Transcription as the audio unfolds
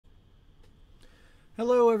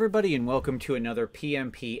Hello everybody and welcome to another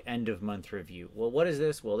PMP end of month review. Well, what is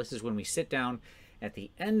this? Well, this is when we sit down at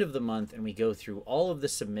the end of the month and we go through all of the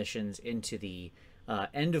submissions into the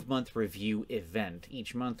end of month review event.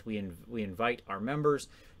 Each month we invite our members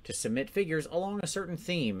to submit figures along a certain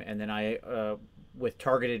theme, and then with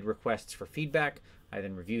targeted requests for feedback, I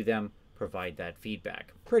then review them, provide that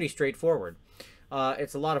feedback. Pretty straightforward.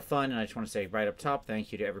 It's a lot of fun, and I just want to say right up top,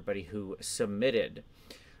 thank you to everybody who submitted.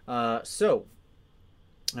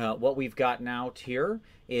 What we've got now here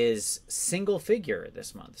is single figure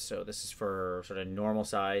this month. So this is for sort of normal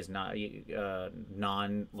size, not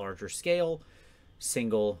non-larger scale,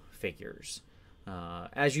 single figures.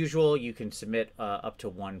 As usual, you can submit up to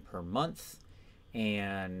one per month,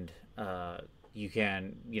 and you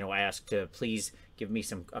can, ask to please give me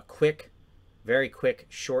very quick,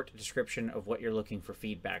 short description of what you're looking for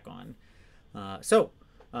feedback on.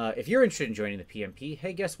 If you're interested in joining the PMP,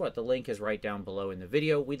 hey, guess what? The link is right down below in the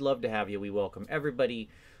video. We'd love to have you. We welcome everybody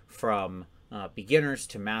from beginners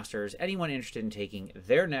to masters. Anyone interested in taking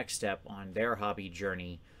their next step on their hobby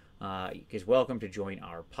journey is welcome to join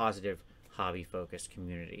our positive, hobby-focused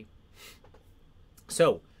community.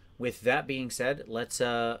 So, with that being said, let's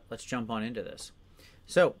jump on into this.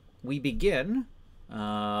 So, we begin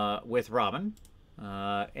with Robin,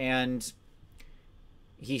 and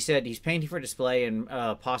he said he's painting for display and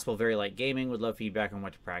possible very light gaming. Would love feedback on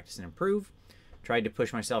what to practice and improve. Tried to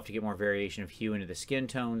push myself to get more variation of hue into the skin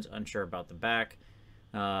tones. Unsure about the back,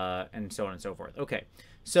 and so on and so forth. Okay,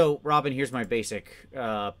 so Robin, here's my basic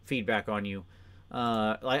feedback on you.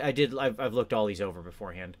 I've looked all these over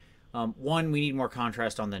beforehand. One, we need more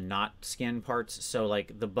contrast on the not skin parts. So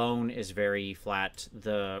like the bone is very flat.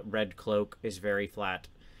 The red cloak is very flat.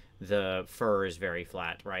 The fur is very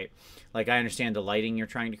flat, right? Like, I understand the lighting you're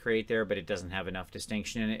trying to create there, but it doesn't have enough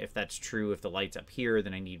distinction in it. If that's true, if the light's up here,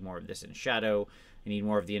 then I need more of this in shadow. I need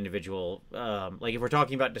more of the individual, like if we're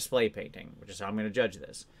talking about display painting, which is how I'm going to judge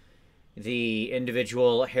this. The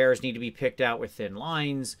individual hairs need to be picked out with thin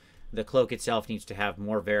lines. The cloak itself needs to have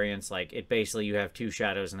more variance. Like, it basically, you have two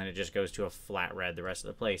shadows, and then it just goes to a flat red the rest of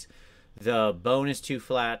the place. The bone is too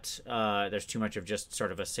flat. There's too much of just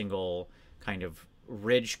sort of a single kind of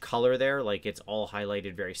ridge color there, like it's all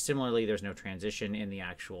highlighted very similarly. There's no transition in the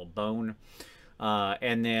actual bone,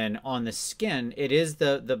 and then on the skin, it is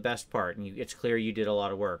the best part, and it's clear you did a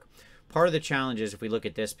lot of work. Part of the challenge is, if we look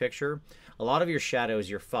at this picture, a lot of your shadows,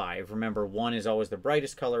 your 5, remember 1 is always the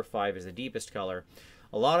brightest color, 5 is the deepest color.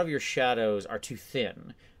 A lot of your shadows are too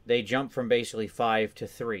thin. They jump from basically 5 to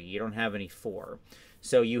 3. You don't have any 4,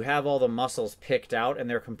 so you have all the muscles picked out and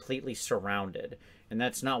they're completely surrounded. And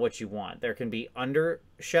that's not what you want. There can be under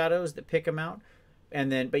shadows that pick them out,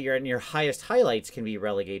 but your highest highlights can be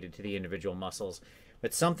relegated to the individual muscles.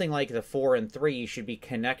 But something like the 4 and 3 should be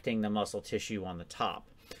connecting the muscle tissue on the top.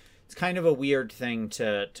 It's kind of a weird thing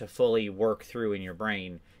to fully work through in your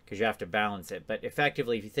brain, because you have to balance it. But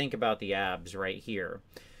effectively, if you think about the abs right here,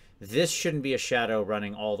 this shouldn't be a shadow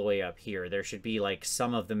running all the way up here. There should be like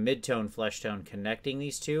some of the mid-tone flesh tone connecting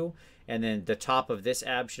these two, and then the top of this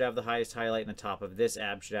ab should have the highest highlight, and the top of this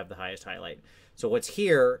ab should have the highest highlight. So what's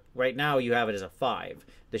here, right now, you have it as a 5.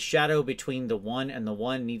 The shadow between the 1 and the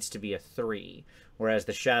 1 needs to be a 3, whereas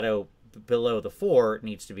the shadow below the 4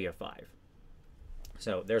 needs to be a 5.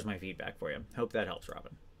 So there's my feedback for you. Hope that helps,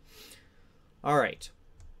 Robin. All right.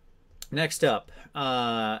 Next up,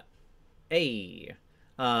 first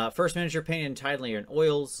miniature painted entirely in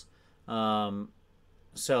oils.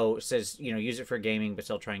 So it says, use it for gaming, but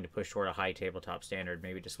still trying to push toward a high tabletop standard,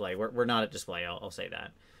 maybe display. We're not at display, I'll say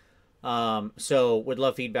that. So would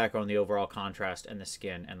love feedback on the overall contrast and the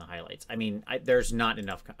skin and the highlights. I mean, there's not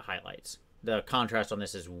enough highlights. The contrast on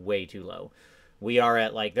this is way too low. We are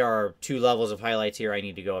at, there are 2 levels of highlights here. I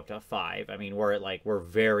need to go up to 5. I mean, we're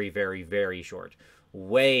very, very, very short.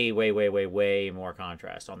 Way, way, way, way, way more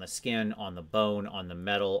contrast on the skin, on the bone, on the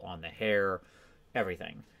metal, on the hair,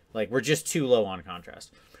 everything. We're just too low on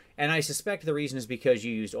contrast. And I suspect the reason is because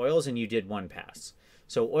you used oils and you did 1 pass.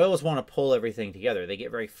 So oils want to pull everything together. They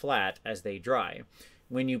get very flat as they dry.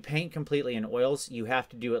 When you paint completely in oils, you have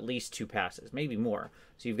to do at least 2 passes, maybe more.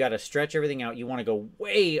 So you've got to stretch everything out. You want to go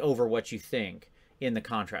way over what you think in the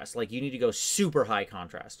contrast. You need to go super high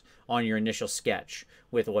contrast on your initial sketch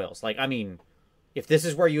with oils. I mean, if this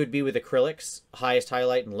is where you would be with acrylics, highest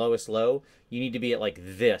highlight and lowest low, you need to be at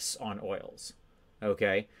this on oils.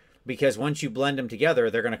 Okay? Because once you blend them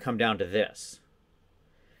together, they're going to come down to this.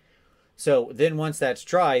 So then once that's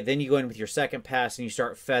dry, then you go in with your second pass and you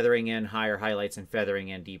start feathering in higher highlights and feathering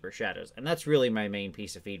in deeper shadows. And that's really my main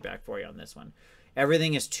piece of feedback for you on this one.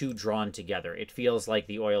 Everything is too drawn together. It feels like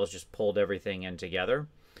the oils just pulled everything in together.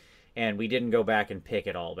 and we didn't go back and pick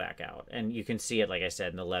it all back out. And you can see it, like I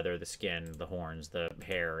said, in the leather, the skin, the horns, the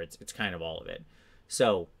hair. It's kind of all of it.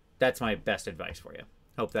 So that's my best advice for you.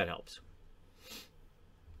 Hope that helps.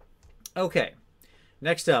 Okay.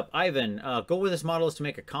 Next up, Ivan. Goal with this model is to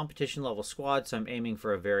make a competition level squad, so I'm aiming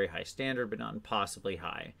for a very high standard, but not impossibly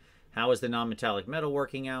high. How is the non-metallic metal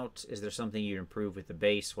working out? Is there something you'd improve with the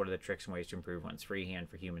base? What are the tricks and ways to improve one's freehand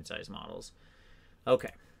for human-sized models?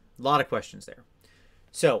 Okay. A lot of questions there.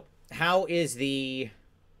 So, how is the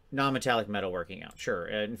non-metallic metal working out? Sure,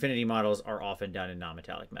 Infinity models are often done in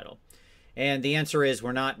non-metallic metal. And the answer is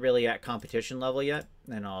we're not really at competition level yet,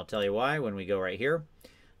 and I'll tell you why when we go right here.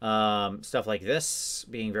 Stuff like this,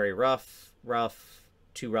 being very rough,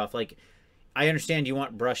 too rough. Like, I understand you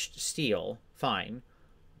want brushed steel, fine,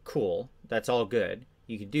 cool, that's all good.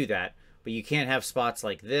 You can do that, but you can't have spots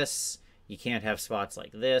like this. You can't have spots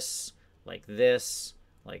like this, like this,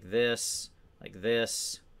 like this, like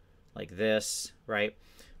this, like this, right?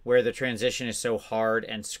 Where the transition is so hard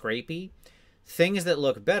and scrapey. Things that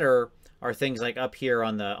look better are things like up here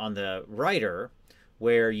on the rider,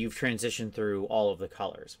 where you've transitioned through all of the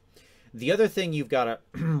colors. The other thing you've got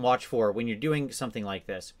to watch for when you're doing something like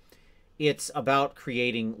this, it's about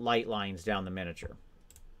creating light lines down the miniature.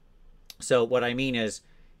 So what I mean is,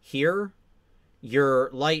 here, your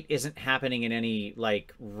light isn't happening in any,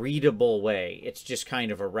 like, readable way. It's just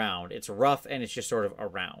kind of around. It's rough, and it's just sort of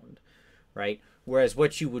around, right? Whereas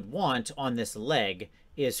what you would want on this leg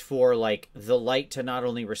is for, like, the light to not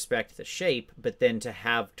only respect the shape, but then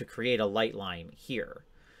to create a light line here,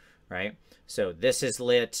 right? So this is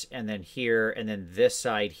lit, and then here, and then this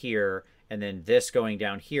side here, and then this going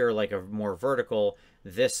down here like a more vertical,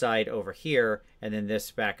 this side over here, and then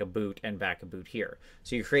this back a boot and back a boot here.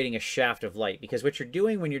 So you're creating a shaft of light, because what you're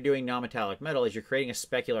doing when you're doing non-metallic metal is you're creating a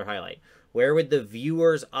specular highlight. Where would the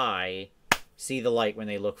viewer's eye see the light when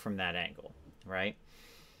they look from that angle, right?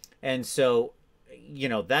 And so, you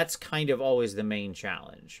know, that's kind of always the main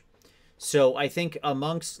challenge. So I think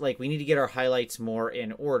amongst, like, we need to get our highlights more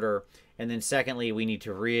in order, and then secondly, we need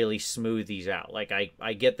to really smooth these out. Like,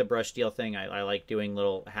 I get the brush steel thing. I like doing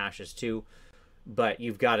little hashes too, but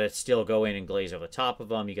you've got to still go in and glaze over the top of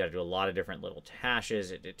them. You got to do a lot of different little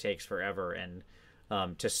hashes. It takes forever and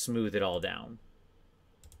to smooth it all down.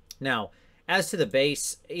 Now, as to the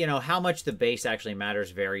base, you know, how much the base actually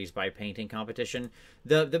matters varies by painting competition.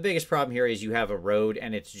 The biggest problem here is you have a road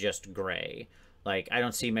and it's just gray. Like, I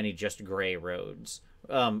don't see many just gray roads.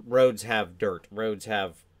 Roads have dirt. Roads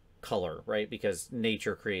have color, right? Because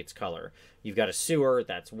nature creates color. You've got a sewer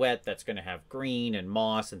that's wet, that's going to have green and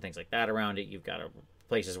moss and things like that around it. You've got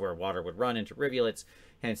places where water would run into rivulets.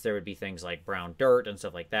 Hence, there would be things like brown dirt and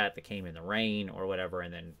stuff like that that came in the rain or whatever,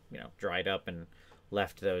 and then, you know, dried up and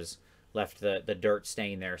left the dirt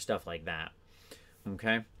stain there, stuff like that.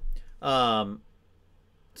 Okay?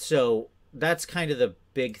 So that's kind of the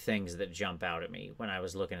big things that jump out at me when I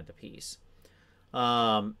was looking at the piece.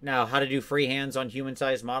 Now, how to do freehands on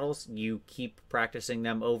human-sized models. You keep practicing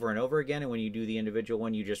them over and over again, and when you do the individual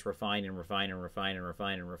one, you just refine and refine and refine and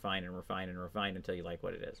refine and refine and refine and refine until you like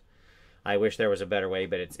what it is. I wish there was a better way,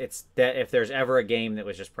 but it's that if there's ever a game that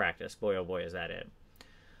was just practice, boy oh boy is that it.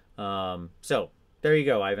 So there you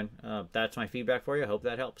go, Ivan. That's my feedback for you. I hope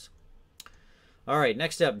that helps. All right,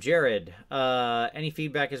 next up, Jared. Any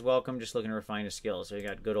feedback is welcome. Just looking to refine his skills. So you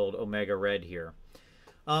got good old Omega Red here.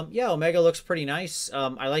 Yeah, Omega looks pretty nice.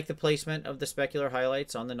 I like the placement of the specular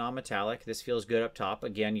highlights on the non-metallic. This feels good up top.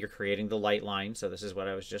 Again, you're creating the light line, so this is what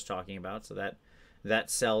I was just talking about. So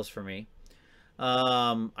that sells for me.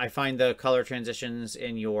 I find the color transitions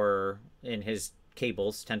in his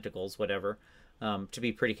cables, tentacles, whatever, to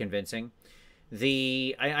be pretty convincing.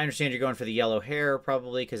 I understand you're going for the yellow hair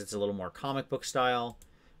probably because it's a little more comic book style.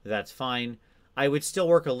 That's fine. I would still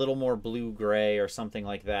work a little more blue-gray or something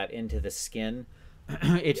like that into the skin.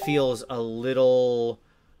 It feels a little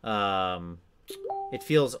flat.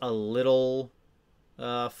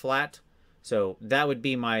 So that would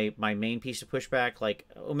be my main piece of pushback. Like,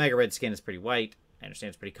 Omega Red skin is pretty white. I understand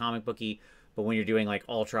it's pretty comic booky, but when you're doing like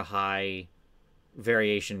ultra high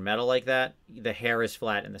variation metal like that, the hair is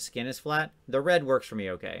flat and the skin is flat. The red works for me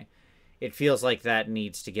okay. It feels like that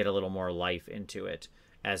needs to get a little more life into it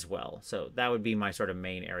as well. So that would be my sort of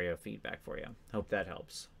main area of feedback for you. Hope that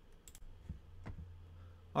helps.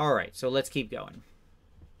 All right, so let's keep going.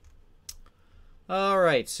 All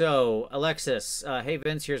right, so Alexis, hey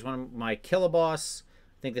Vince, here's one of my Killaboss.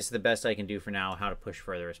 I think this is the best I can do for now. How to push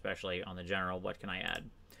further, especially on the general. What can I add?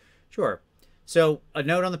 Sure. So a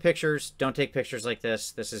note on the pictures: don't take pictures like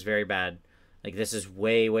this. This is very bad. Like, this is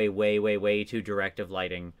way, way, way, way, way too direct of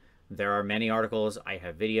lighting. There are many articles. I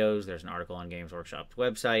have videos. There's an article on Games Workshop's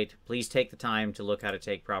website. Please take the time to look how to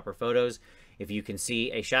take proper photos. If you can see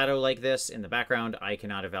a shadow like this in the background, I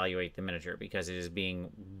cannot evaluate the miniature because it is being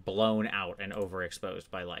blown out and overexposed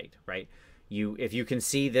by light, right? If you can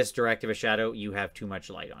see this direct of a shadow, you have too much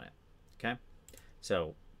light on it, okay?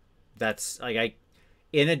 So that's, like,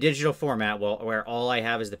 in a digital format, well, where all I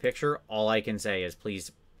have is the picture, all I can say is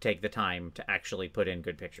please take the time to actually put in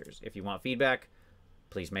good pictures. If you want feedback,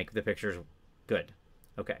 please make the pictures good.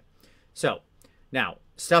 Okay. So, now,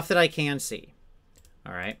 stuff that I can see.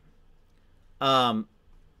 All right.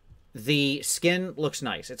 The skin looks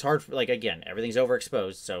nice. It's hard, like, again, everything's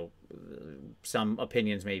overexposed, so some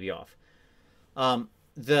opinions may be off. I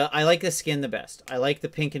like the skin the best. I like the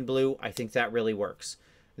pink and blue. I think that really works.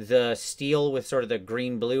 The steel with sort of the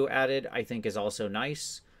green-blue added, I think, is also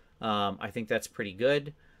nice. I think that's pretty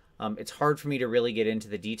good. It's hard for me to really get into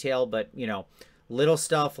the detail, but, you know, little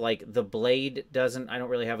stuff like the blade doesn't... I don't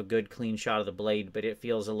really have a good clean shot of the blade, but it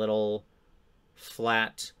feels a little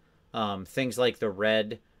flat. Things like the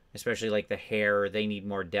red, especially like the hair, they need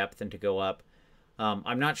more depth and to go up.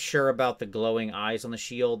 I'm not sure about the glowing eyes on the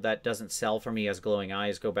shield. That doesn't sell for me as glowing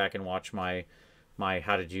eyes. Go back and watch my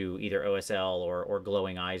how to do either OSL or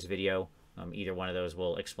glowing eyes video. Either one of those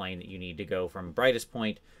will explain that you need to go from brightest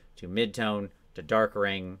point to midtone to dark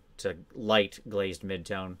ring to light glazed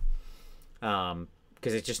midtone.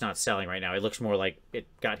 Because it's just not selling right now. It looks more like it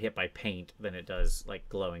got hit by paint than it does like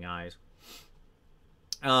glowing eyes.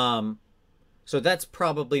 So that's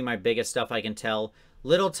probably my biggest stuff I can tell.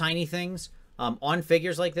 Little tiny things. On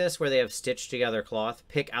figures like this where they have stitched together cloth,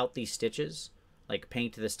 pick out these stitches. Like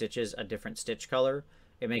paint the stitches a different stitch color.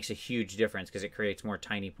 It makes a huge difference because it creates more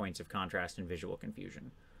tiny points of contrast and visual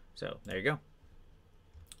confusion. So there you go.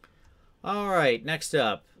 All right, next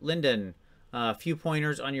up, Lyndon. A few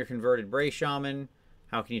pointers on your converted Bray Shaman.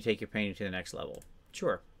 How can you take your painting to the next level?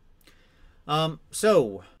 Sure. It's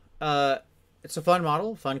a fun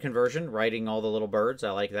model, fun conversion, writing all the little birds.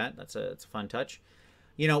 I like that. It's a fun touch.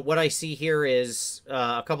 You know, what I see here is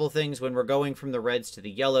a couple of things. When we're going from the reds to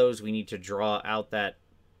the yellows, we need to draw out that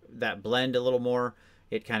blend a little more.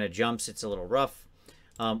 It kind of jumps. It's a little rough.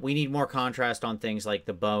 We need more contrast on things like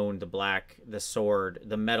the bone, the black, the sword.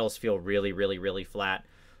 The metals feel really, really, really flat.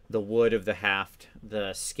 The wood of the haft,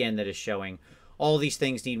 the skin that is showing. All these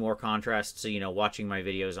things need more contrast. So, you know, watching my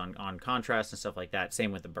videos on contrast and stuff like that.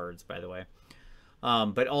 Same with the birds, by the way.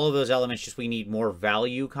 But all of those elements, just we need more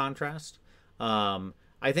value contrast.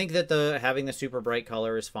 I think that having the super bright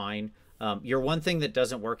color is fine. Your one thing that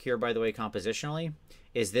doesn't work here, by the way, compositionally,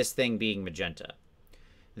 is this thing being magenta.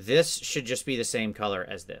 This should just be the same color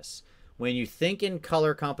as this. When you think in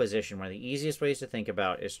color composition, one of the easiest ways to think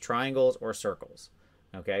about is triangles or circles.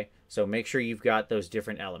 Okay, so make sure you've got those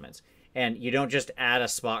different elements. And you don't just add a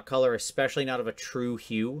spot color, especially not of a true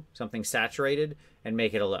hue, something saturated, and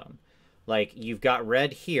make it alone. Like, you've got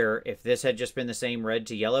red here. If this had just been the same red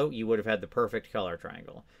to yellow, you would have had the perfect color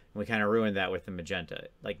triangle. And we kind of ruined that with the magenta.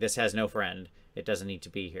 Like, this has no friend. It doesn't need to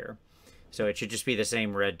be here. So it should just be the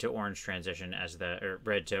same red to orange transition as or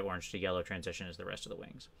red to orange to yellow transition as the rest of the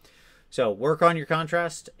wings. So work on your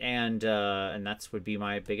contrast, and that would be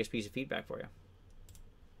my biggest piece of feedback for you.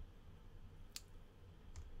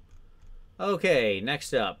 Okay,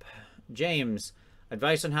 next up, James.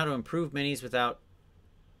 Advice on how to improve minis without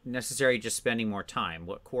necessarily just spending more time.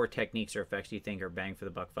 What core techniques or effects do you think are bang for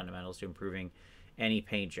the buck fundamentals to improving any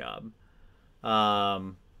paint job?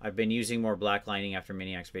 I've been using more black lining after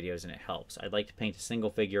Miniacs videos, and it helps. I'd like to paint a single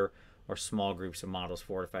figure or small groups of models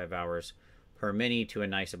 4 to 5 hours per mini to a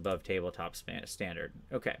nice above tabletop standard.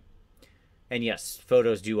 Okay. And yes,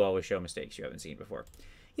 photos do always show mistakes you haven't seen before.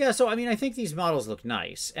 Yeah, so I mean, I think these models look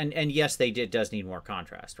nice, and yes, does need more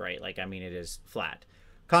contrast, right? Like, I mean, it is flat.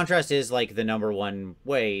 Contrast is like the #1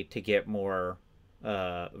 way to get more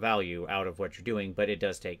value out of what you're doing, but it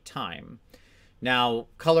does take time. Now,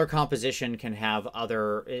 color composition can have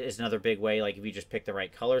is another big way. Like, if you just pick the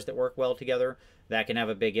right colors that work well together, that can have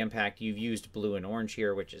a big impact. You've used blue and orange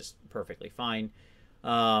here, which is perfectly fine.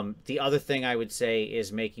 The other thing I would say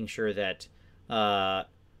is making sure that,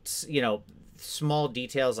 you know, small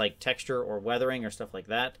details like texture or weathering or stuff like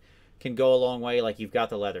that can go a long way. Like, you've got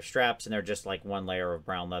the leather straps, and they're just like one layer of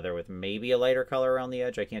brown leather with maybe a lighter color around the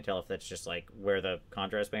edge. I can't tell if that's just like where the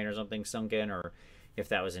contrast paint or something sunk in, or if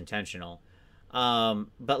that was intentional.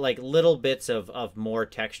 But like little bits of more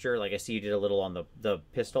texture, like I see you did a little on the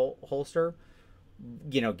pistol holster,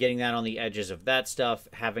 you know, getting that on the edges of that stuff,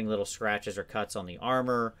 having little scratches or cuts on the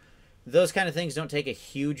armor. Those kind of things don't take a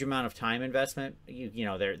huge amount of time investment. You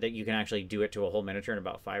know, that you can actually do it to a whole miniature in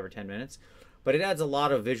about 5 or 10 minutes. But it adds a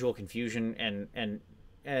lot of visual confusion and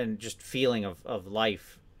and just feeling of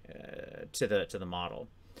life to the model.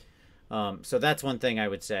 So that's one thing I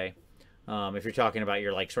would say. If you're talking about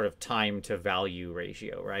your like sort of time to value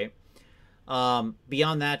ratio, right?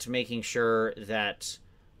 Beyond that, making sure that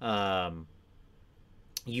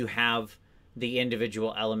you have the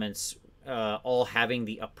individual elements all having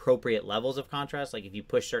the appropriate levels of contrast. Like if you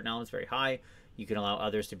push certain elements very high, you can allow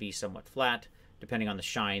others to be somewhat flat, depending on the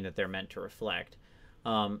shine that they're meant to reflect.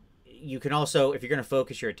 You can also, if you're going to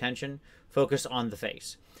focus your attention, focus on the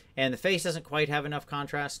face. And the face doesn't quite have enough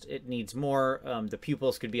contrast. It needs more. The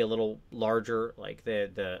pupils could be a little larger. Like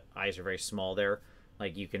the eyes are very small there.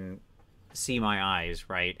 Like you can see my eyes,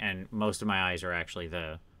 right? And most of my eyes are actually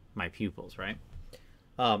my pupils, right?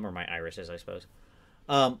 Or my irises, I suppose.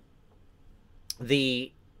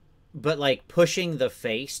 But like pushing the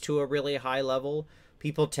face to a really high level,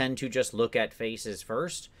 people tend to just look at faces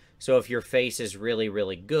first. So if your face is really,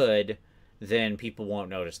 really good, then people won't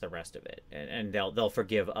notice the rest of it, and they'll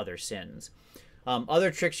forgive other sins.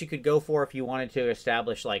 Other tricks you could go for if you wanted to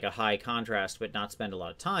establish like a high contrast but not spend a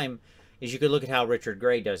lot of time is you could look at how Richard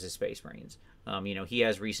Gray does his Space Marines. You know, he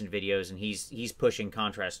has recent videos and he's pushing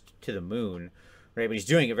contrast to the moon, right? But he's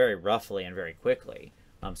doing it very roughly and very quickly.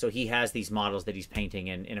 So he has these models that he's painting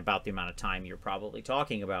in about the amount of time you're probably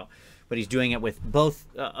talking about, but he's doing it with both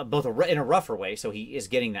in a rougher way. So he is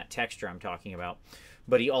getting that texture I'm talking about,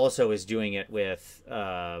 but he also is doing it with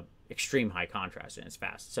extreme high contrast, and it's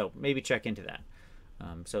fast. So maybe check into that.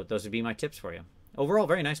 So those would be my tips for you. Overall,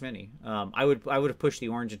 very nice mini. I would have pushed the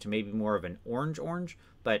orange into maybe more of an orange,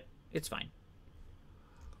 but it's fine.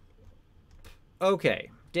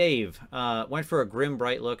 Okay, Dave went for a grim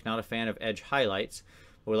bright look. Not a fan of edge highlights.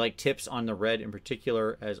 But would like tips on the red in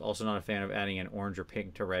particular, as also not a fan of adding an orange or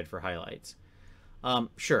pink to red for highlights.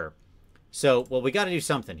 Sure. So, well, we got to do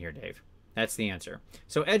something here, Dave. That's the answer.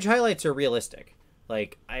 So edge highlights are realistic.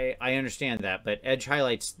 Like, I understand that, but edge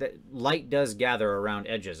highlights, light does gather around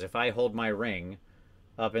edges. If I hold my ring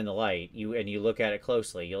up in the light, and you look at it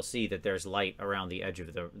closely, you'll see that there's light around the edge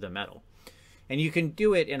of the metal. And you can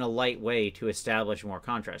do it in a light way to establish more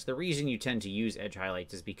contrast. The reason you tend to use edge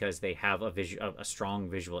highlights is because they have a strong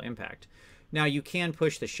visual impact. Now, you can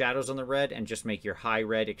push the shadows on the red and just make your high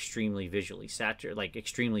red extremely visually saturated, like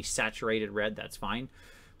extremely saturated red. That's fine.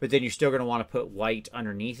 But then you're still going to want to put white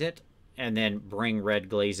underneath it and then bring red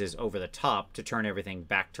glazes over the top to turn everything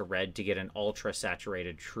back to red to get an ultra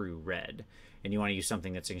saturated true red. And you want to use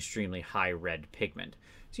something that's extremely high red pigment.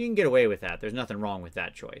 So you can get away with that. There's nothing wrong with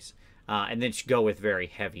that choice. And then go with very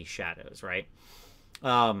heavy shadows, right?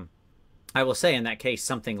 I will say in that case,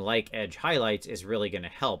 something like edge highlights is really going to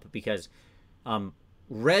help because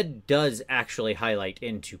red does actually highlight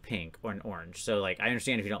into pink or an orange. So, like, I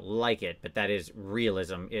understand if you don't like it, but that is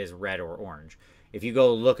realism is red or orange. If you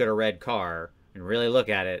go look at a red car and really look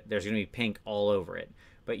at it, there's going to be pink all over it.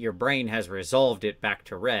 But your brain has resolved it back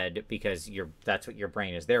to red because that's what your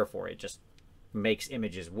brain is there for. It just makes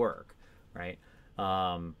images work, right?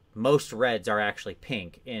 Most reds are actually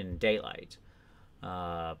pink in daylight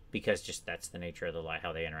because just that's the nature of the light,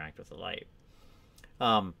 how they interact with the light.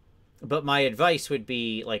 But my advice would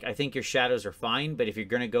be, like, I think your shadows are fine, but if you're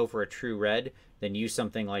going to go for a true red, then use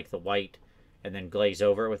something like the white and then glaze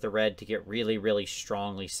over it with the red to get really, really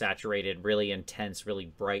strongly saturated, really intense, really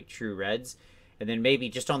bright true reds. And then maybe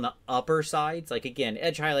just on the upper sides, like, again,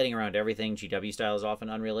 edge highlighting around everything, GW style is often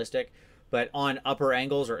unrealistic. But on upper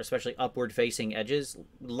angles, or especially upward-facing edges,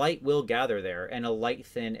 light will gather there, and a light,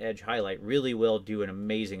 thin edge highlight really will do an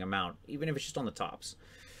amazing amount, even if it's just on the tops,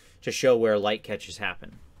 to show where light catches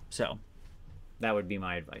happen. So, that would be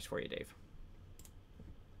my advice for you, Dave.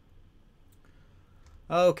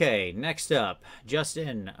 Okay, next up,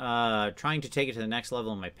 Justin. Trying to take it to the next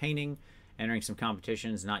level in my painting, entering some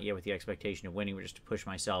competitions, not yet with the expectation of winning, but just to push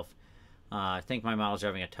myself. I think my models are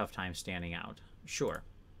having a tough time standing out. Sure.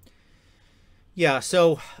 Yeah,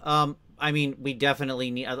 so, I mean, we definitely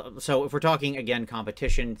need... So if we're talking, again,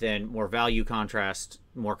 competition, then more value contrast,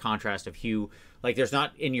 more contrast of hue. Like, there's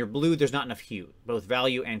not... In your blue, there's not enough hue, both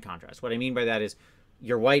value and contrast. What I mean by that is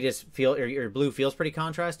your white or your blue feels pretty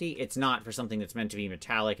contrasty. It's not for something that's meant to be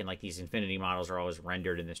metallic, and, like, these Infinity models are always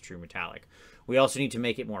rendered in this true metallic. We also need to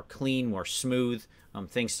make it more clean, more smooth.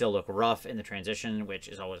 Things still look rough in the transition, which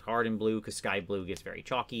is always hard in blue, because sky blue gets very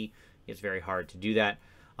chalky. It's very hard to do that.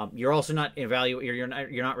 You're also not you're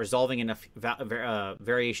not resolving enough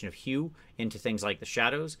variation of hue into things like the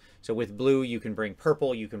shadows. So with blue, you can bring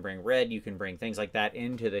purple, you can bring red, you can bring things like that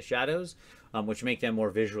into the shadows, which make them more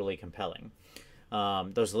visually compelling.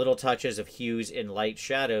 Those little touches of hues in light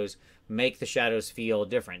shadows make the shadows feel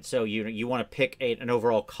different. So you want to pick an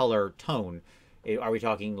overall color tone. Are we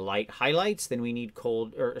talking light highlights? Then we need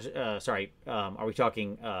cold, or are we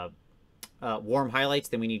talking warm highlights?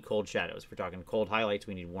 Then we need cold shadows. If we're talking cold highlights,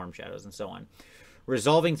 we need warm shadows, and so on.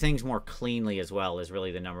 Resolving things more cleanly as well is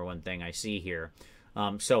really the number one thing I see here.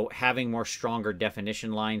 So having more stronger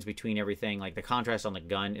definition lines between everything, like the contrast on the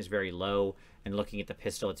gun is very low, and looking at the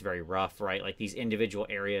pistol, it's very rough, right? Like these individual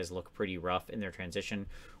areas look pretty rough in their transition.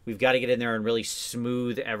 We've got to get in there and really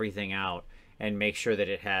smooth everything out and make sure that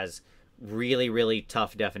it has really, really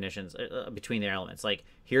tough definitions between the elements. Like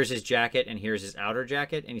here's his jacket and here's his outer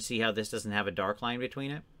jacket, and you see how this doesn't have a dark line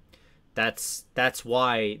between it? That's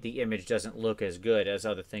why the image doesn't look as good as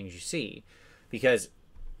other things you see, because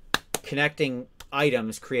connecting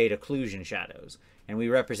items create occlusion shadows, and we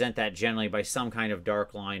represent that generally by some kind of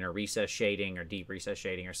dark line or recess shading or deep recess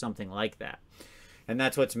shading or something like that. And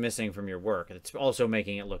that's what's missing from your work. It's also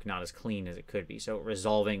making it look not as clean as it could be. So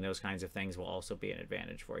resolving those kinds of things will also be an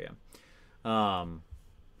advantage for you. The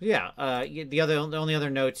only other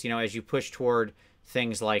notes, as you push toward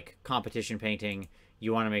things like competition painting,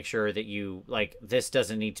 you want to make sure that this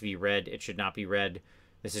doesn't need to be red. It should not be red.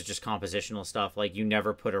 This is just compositional stuff. Like you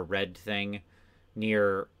never put a red thing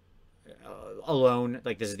near alone.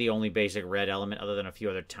 Like this is the only basic red element other than a few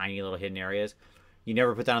other tiny little hidden areas. You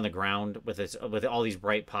never put that on the ground with all these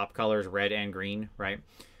bright pop colors, red and green, right?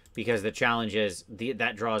 Because the challenge is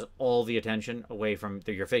that draws all the attention away from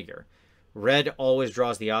your figure. Red always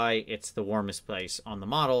draws the eye. It's the warmest place on the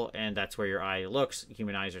model, and that's where your eye looks.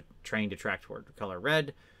 Human eyes are trained to track toward the color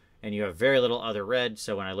red, and you have very little other red,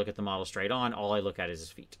 so when I look at the model straight on, all I look at is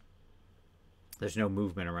his feet. There's no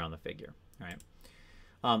movement around the figure, right?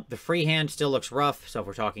 The freehand still looks rough, so if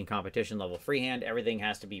we're talking competition level freehand, everything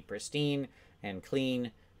has to be pristine and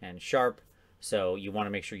clean and sharp. So you want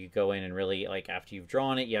to make sure you go in and really, like after you've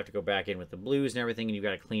drawn it, you have to go back in with the blues and everything, and you've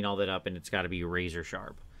got to clean all that up, and it's got to be razor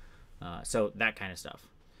sharp. So that kind of stuff.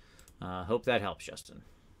 Hope that helps, Justin.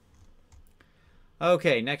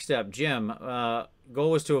 Okay, next up, Jim.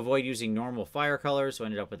 Goal was to avoid using normal fire colors, so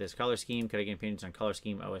ended up with this color scheme. Could I get opinions on color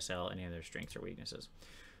scheme, OSL, any other strengths or weaknesses?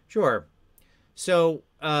 Sure. So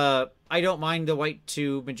I don't mind the white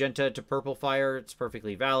to magenta to purple fire. It's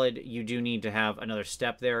perfectly valid. You do need to have another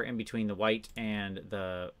step there in between the white and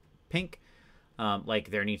the pink. Like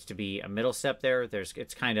there needs to be a middle step there.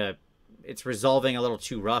 It's resolving a little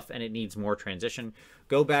too rough, and it needs more transition.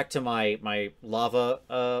 Go back to my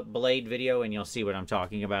lava blade video, and you'll see what I'm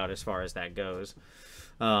talking about as far as that goes.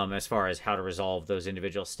 As far as how to resolve those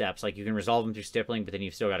individual steps. Like you can resolve them through stippling, but then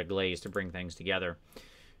you've still got a glaze to bring things together.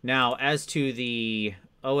 Now, as to the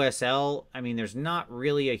OSL, I mean, there's not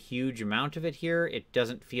really a huge amount of it here. It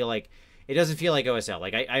doesn't feel like OSL.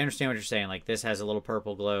 Like I understand what you're saying. Like this has a little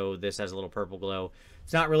purple glow. This has a little purple glow.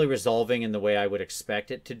 It's not really resolving in the way I would expect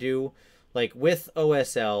it to do. Like with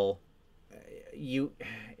OSL,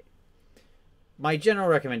 my general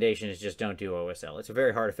recommendation is just don't do OSL. It's a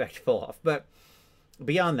very hard effect to pull off. But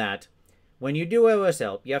beyond that, when you do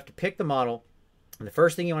OSL, you have to pick the model. And the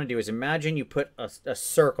first thing you want to do is imagine you put a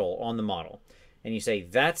circle on the model. And you say,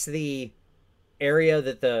 that's the area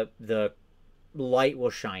that the light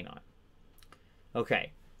will shine on.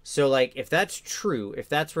 Okay. So, like, if that's true, if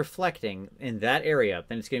that's reflecting in that area,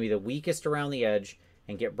 then it's going to be the weakest around the edge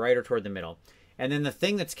and get brighter toward the middle. And then the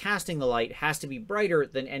thing that's casting the light has to be brighter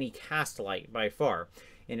than any cast light by far.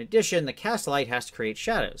 In addition, the cast light has to create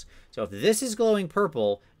shadows. So if this is glowing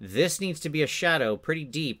purple, this needs to be a shadow pretty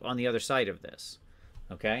deep on the other side of this.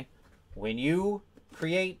 Okay? When you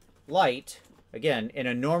create light, again, in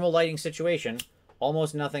a normal lighting situation,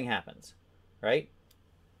 almost nothing happens. Right?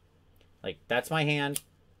 Like, that's my hand.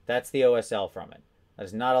 That's the OSL from it.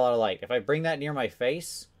 There's not a lot of light. If I bring that near my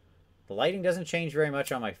face, the lighting doesn't change very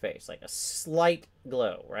much on my face. Like a slight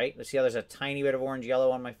glow, right? Let's see how there's a tiny bit of orange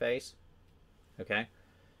yellow on my face. Okay?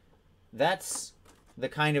 That's the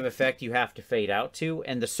kind of effect you have to fade out to.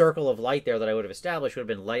 And the circle of light there that I would have established would have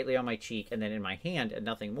been lightly on my cheek and then in my hand and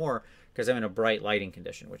nothing more, because I'm in a bright lighting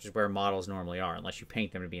condition, which is where models normally are, unless you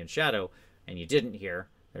paint them to be in shadow, and you didn't here.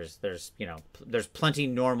 There's plenty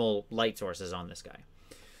normal light sources on this guy.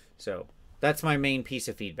 So that's my main piece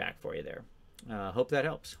of feedback for you there. Hope that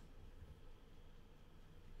helps.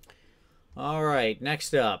 All right,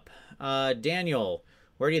 next up, Daniel.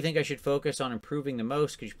 Where do you think I should focus on improving the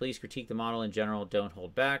most? Could you please critique the model in general? Don't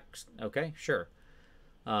hold back. Okay, sure.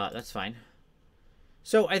 That's fine.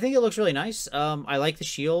 So I think it looks really nice. I like the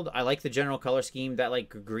shield. I like the general color scheme. That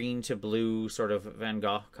like green to blue sort of Van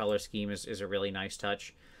Gogh color scheme is a really nice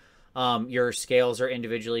touch. Your scales are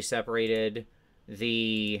individually separated.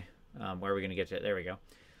 Where are we going to get to it? There we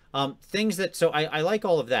go. Things that, so I like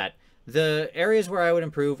all of that. The areas where I would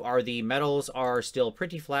improve are the metals are still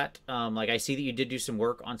pretty flat. Like I see that you did do some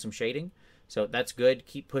work on some shading, so that's good.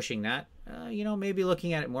 Keep pushing that. You know, maybe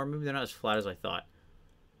looking at it more, maybe they're not as flat as I thought.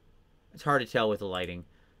 It's hard to tell with the lighting.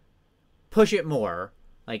 Push it more.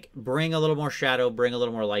 Like, bring a little more shadow, bring a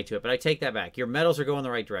little more light to it. But I take that back. Your metals are going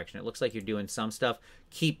the right direction. It looks like you're doing some stuff.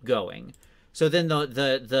 Keep going. So then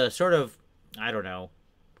the sort of, I don't know,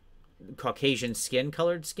 Caucasian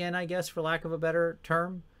colored skin, I guess, for lack of a better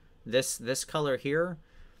term. This color here,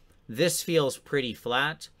 this feels pretty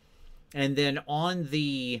flat. And then on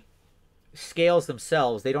the scales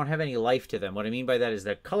themselves, they don't have any life to them. What I mean by that is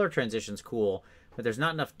the color transition's cool, but there's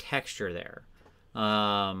not enough texture there.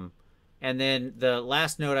 And then the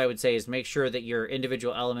last note I would say is make sure that your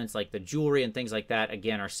individual elements like the jewelry and things like that,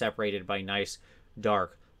 again, are separated by nice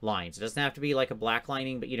dark lines. It doesn't have to be like a black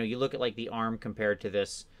lining, but, you know, you look at like the arm compared to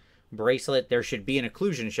this bracelet, there should be an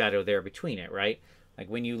occlusion shadow there between it, right? Like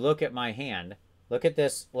when you look at my hand, look at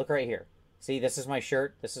this, look right here. See, this is my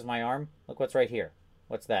shirt, this is my arm. Look what's right here.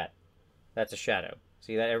 What's that? That's a shadow.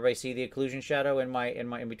 See that? Everybody see the occlusion shadow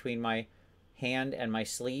in between my hand and my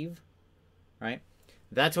sleeve, right?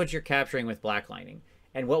 That's what you're capturing with black lining.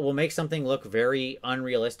 And what will make something look very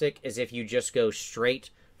unrealistic is if you just go straight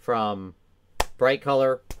from bright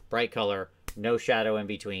color, no shadow in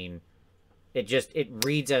between. It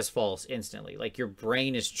reads as false instantly. Like your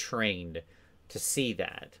brain is trained to see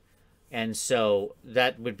that. And so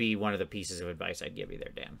that would be one of the pieces of advice I'd give you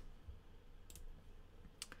there, Dan.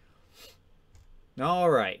 All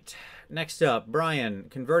right. Next up, Brian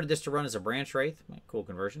converted this to run as a branch wraith. Cool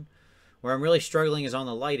conversion. Where I'm really struggling is on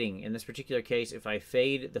the lighting. In this particular case, if I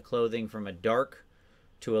fade the clothing from a dark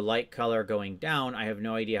to a light color going down, I have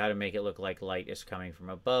no idea how to make it look like light is coming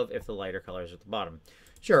from above if the lighter color is at the bottom.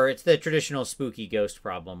 Sure, it's the traditional spooky ghost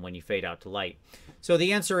problem when you fade out to light. So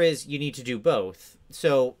the answer is you need to do both.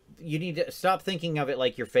 So you need to stop thinking of it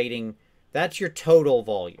like you're fading. That's your total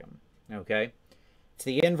volume, okay? It's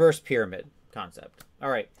the inverse pyramid concept.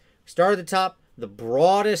 All right, start at the top. The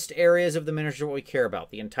broadest areas of the miniature are what we care about.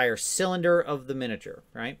 The entire cylinder of the miniature,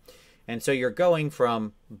 right? And so you're going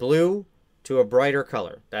from blue to a brighter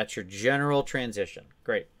color. That's your general transition.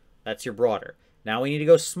 Great. That's your broader. Now we need to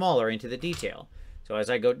go smaller into the detail. So as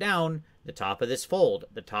I go down, the top of this fold,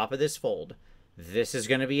 the top of this fold, this is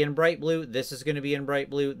going to be in bright blue, this is going to be in bright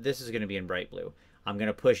blue, this is going to be in bright blue. I'm going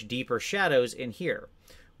to push deeper shadows in here.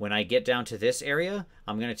 When I get down to this area,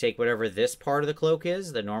 I'm going to take whatever this part of the cloak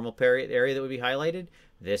is, the normal area that would be highlighted.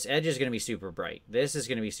 This edge is going to be super bright. This is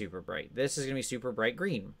going to be super bright. This is going to be super bright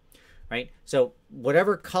green, right? So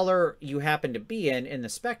whatever color you happen to be in the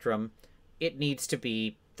spectrum, it needs to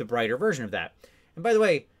be the brighter version of that. And by the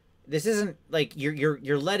way, this isn't like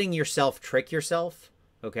you're letting yourself trick yourself,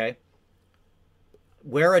 okay?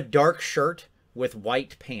 Wear a dark shirt with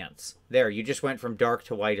white pants. There, you just went from dark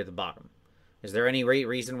to white at the bottom. Is there any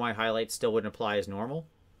reason why highlights still wouldn't apply as normal?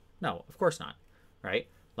 No, of course not, right?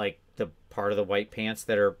 Like the part of the white pants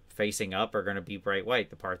that are facing up are going to be bright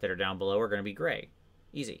white. The part that are down below are going to be gray.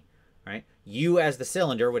 Easy, right? You as the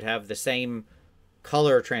cylinder would have the same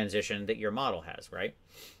color transition that your model has, right?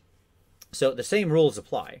 So the same rules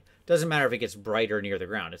apply. Doesn't matter if it gets brighter near the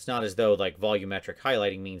ground. It's not as though like volumetric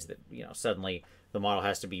highlighting means that, you know, suddenly the model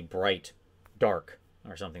has to be bright, dark,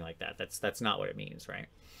 or something like that. That's not what it means, right?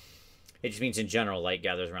 It just means in general light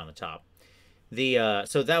gathers around the top.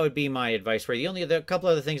 So that would be my advice for you. The couple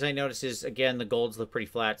other things I noticed is, again, the golds look pretty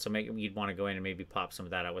flat, so you'd want to go in and maybe pop some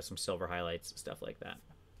of that out with some silver highlights and stuff like that.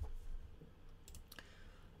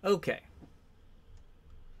 Okay.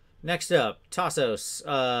 Next up,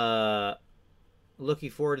 Tassos.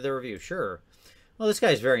 Looking forward to the review. Sure. Well, this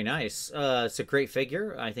guy's very nice. It's a great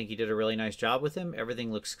figure. I think he did a really nice job with him.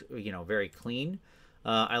 Everything looks, you know, very clean.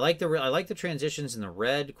 I like the transitions in the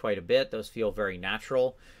red quite a bit. Those feel very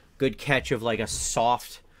natural. Good catch of like a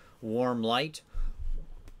soft, warm light.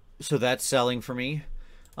 So that's selling for me.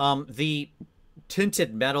 The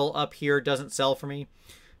tinted metal up here doesn't sell for me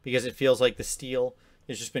because it feels like the steel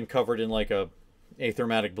has just been covered in like a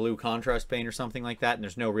achromatic blue contrast paint or something like that, and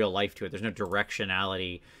there's no real life to it. There's no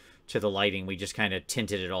directionality to the lighting. We just kind of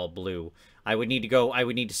tinted it all blue. I would need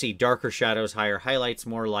to see darker shadows, higher highlights,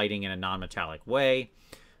 more lighting in a non-metallic way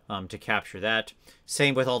to capture that.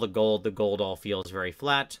 Same with all the gold. The gold all feels very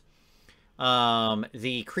flat.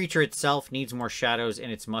 The creature itself needs more shadows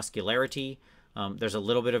in its muscularity. There's a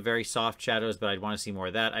little bit of very soft shadows, but I'd want to see more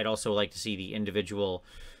of that. I'd also like to see the individual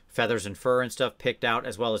feathers and fur and stuff picked out,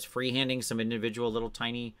 as well as freehanding some individual little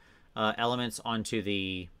tiny elements onto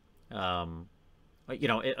the, you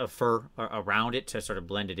know, a fur around it to sort of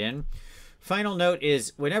blend it in. Final note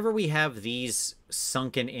is whenever we have these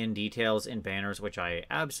sunken in details in banners, which I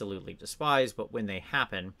absolutely despise, but when they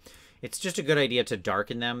happen, it's just a good idea to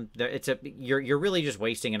darken them. You're really just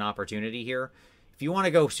wasting an opportunity here. If you want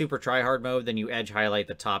to go super try hard mode, then you edge highlight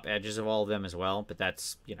the top edges of all of them as well, but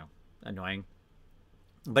that's, you know, annoying.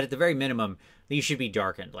 But at the very minimum, these should be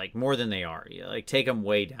darkened, like more than they are. Like take them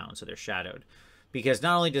way down so they're shadowed. Because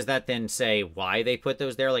not only does that then say why they put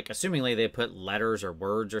those there, like assumingly they put letters or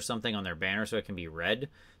words or something on their banner so it can be read.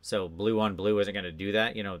 So blue on blue isn't going to do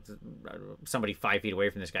that. You know, somebody 5 feet away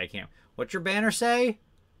from this guy can't. What's your banner say?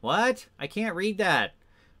 What? I can't read that.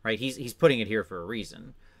 Right? He's putting it here for a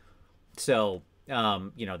reason. So,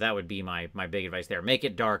 you know, that would be my big advice there. Make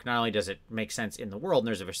it dark. Not only does it make sense in the world and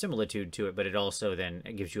there's a verisimilitude to it, but it also then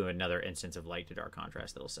gives you another instance of light to dark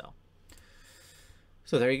contrast that'll sell.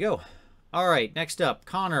 So there you go. All right, next up,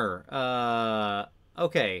 Connor.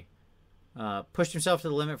 Okay. Pushed himself to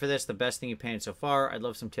the limit for this. The best thing he painted so far. I'd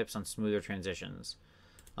love some tips on smoother transitions.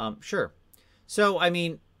 Sure. So, I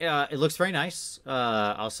mean, it looks very nice,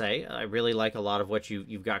 I'll say. I really like a lot of what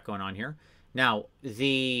you've got going on here. Now,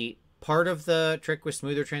 the part of the trick with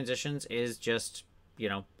smoother transitions is just, you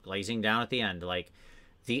know, glazing down at the end. Like,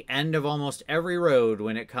 the end of almost every road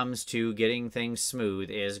when it comes to getting things smooth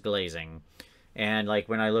is glazing. And like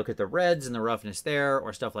when I look at the reds and the roughness there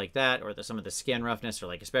or stuff like that, or some of the skin roughness, or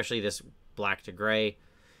like especially this black to gray,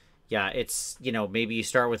 yeah, it's, you know, maybe you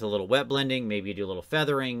start with a little wet blending, maybe you do a little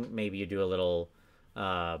feathering, maybe you do a little,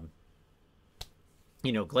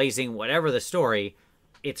 you know, glazing, whatever the story,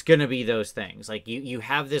 it's going to be those things. Like you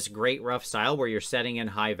have this great rough style where you're setting in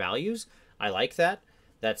high values. I like that.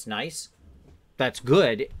 That's nice. That's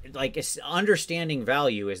good. Like understanding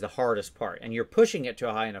value is the hardest part, and you're pushing it to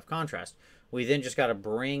a high enough contrast. We then just got to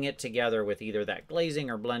bring it together with either that glazing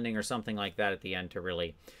or blending or something like that at the end to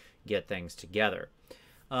really get things together.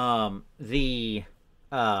 So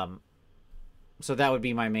that would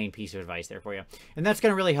be my main piece of advice there for you. And that's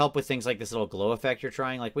going to really help with things like this little glow effect you're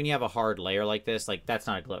trying. Like when you have a hard layer like this, like that's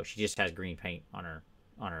not a glow. She just has green paint on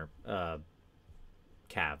her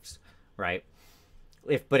calves, right?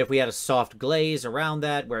 But if we had a soft glaze around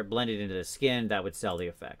that where it blended into the skin, that would sell the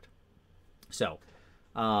effect. So,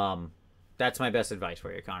 that's my best advice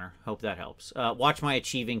for you, Connor. Hope that helps. Watch my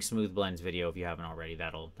Achieving Smooth Blends video if you haven't already.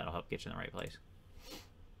 That'll help get you in the right place.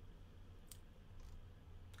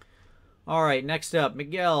 All right, next up,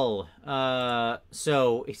 Miguel.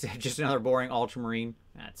 So he said just another boring ultramarine.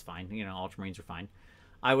 That's fine. You know, ultramarines are fine.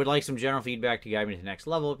 I would like some general feedback to guide me to the next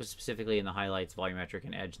level, but specifically in the highlights, volumetric,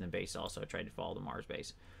 and edge, and the base also. I tried to follow the Mars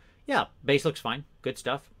base. Yeah, base looks fine. Good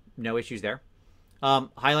stuff. No issues there.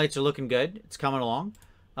 Highlights are looking good. It's coming along.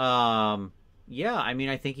 Yeah, I mean,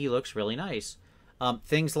 I think he looks really nice.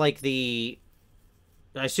 Things like I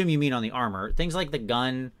assume you mean on the armor. Things like the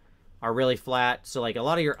gun are really flat. So like a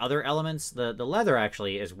lot of your other elements, the leather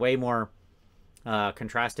actually is way more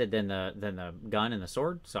contrasted than the gun and the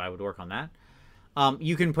sword. So I would work on that.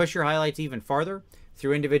 You can push your highlights even farther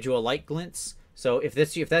through individual light glints. So if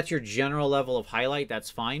that's your general level of highlight, that's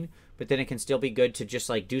fine. But then it can still be good to just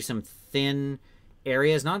like do some thin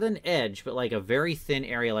areas, not an edge, but like a very thin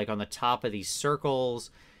area, like on the top of these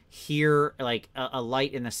circles here, like a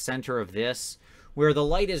light in the center of this, where the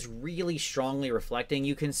light is really strongly reflecting.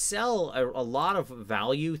 You can sell a lot of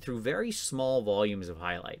value through very small volumes of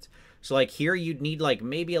highlights. So like here, you'd need like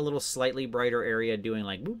maybe a little slightly brighter area doing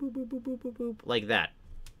like boop, boop, boop, boop, boop, boop, boop, like that.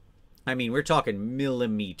 I mean, we're talking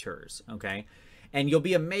millimeters, okay? And you'll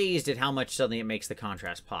be amazed at how much suddenly it makes the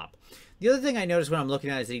contrast pop. The other thing I noticed when I'm looking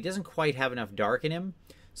at it is that he doesn't quite have enough dark in him.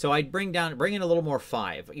 So I'd bring in a little more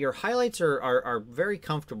 5. Your highlights are very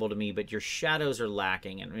comfortable to me, but your shadows are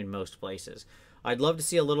lacking in most places. I'd love to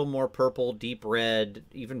see a little more purple, deep red,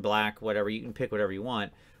 even black, whatever. You can pick whatever you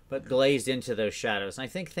want, but glazed into those shadows. And I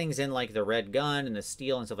think things in like the red gun and the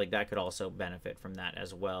steel and stuff like that could also benefit from that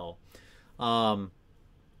as well.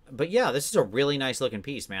 But yeah, this is a really nice looking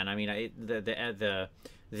piece, man. I mean,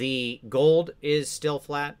 the gold is still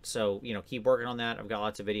flat, so you know, keep working on that. I've got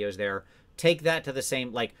lots of videos there. Take that to the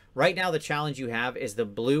same, like right now the challenge you have is the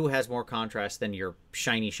blue has more contrast than your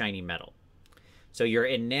shiny metal. So your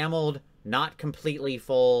enameled, not completely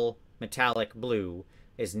full metallic blue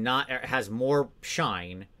has more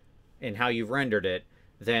shine in how you've rendered it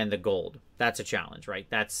than the gold. That's a challenge, right?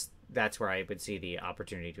 That's where I would see the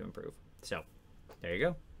opportunity to improve. So there you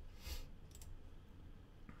go.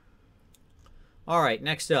 All right,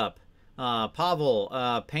 next up,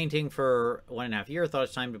 Pavel, painting for 1.5 years. Thought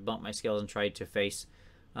it's time to bump my skills and tried to face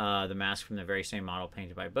the mask from the very same model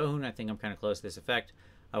painted by Bohun. I think I'm kind of close to this effect.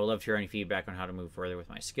 I would love to hear any feedback on how to move further with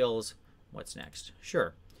my skills. What's next?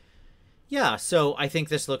 Sure. Yeah, so I think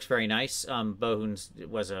this looks very nice. Bohun's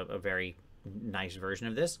was a very nice version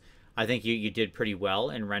of this. I think you did pretty well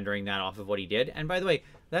in rendering that off of what he did. And by the way,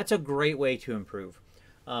 that's a great way to improve.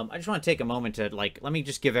 I just want to take a moment to, like, let me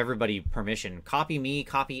just give everybody permission. Copy me,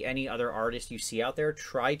 copy any other artist you see out there.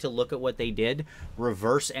 Try to look at what they did,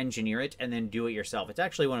 reverse engineer it, and then do it yourself. It's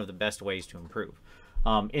actually one of the best ways to improve.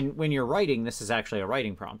 When you're writing, this is actually a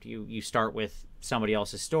writing prompt. You start with somebody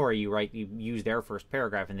else's story, you use their first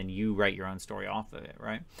paragraph, and then you write your own story off of it,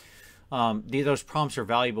 right? Those prompts are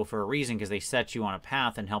valuable for a reason because they set you on a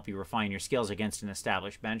path and help you refine your skills against an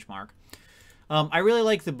established benchmark. I really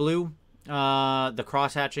like the blue, the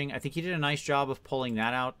cross-hatching. I think you did a nice job of pulling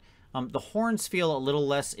that out. The horns feel a little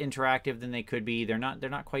less interactive than they could be. They're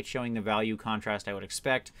not quite showing the value contrast I would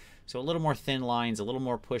expect. So a little more thin lines, a little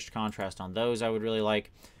more pushed contrast on those I would really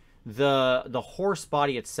like. The horse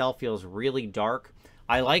body itself feels really dark.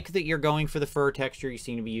 I like that you're going for the fur texture. You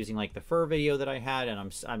seem to be using like the fur video that I had,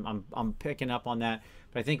 and I'm picking up on that.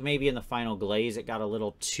 But I think maybe in the final glaze it got a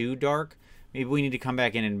little too dark. Maybe we need to come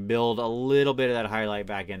back in and build a little bit of that highlight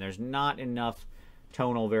back in. There's not enough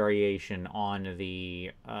tonal variation on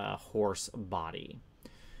the horse body.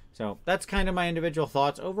 So that's kind of my individual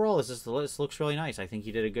thoughts. Overall, this looks really nice. I think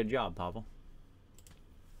you did a good job, Pavel.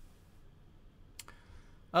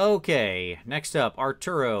 Okay, next up,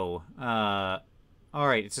 Arturo. All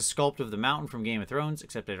right, it's a sculpt of the mountain from Game of Thrones,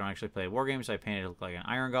 except I don't actually play war games, so I painted it to look like an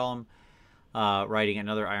iron golem. Riding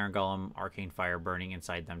another iron golem, arcane fire burning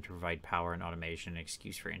inside them to provide power and automation, an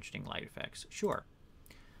excuse for interesting light effects. Sure.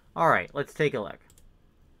 All right, let's take a look.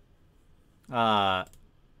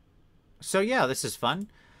 So yeah, this is fun.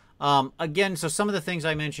 Again, so some of the things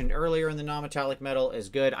I mentioned earlier in the non-metallic metal is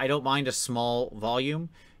good. I don't mind a small volume.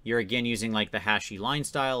 You're again using like the hashy line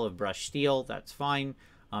style of brushed steel. That's fine.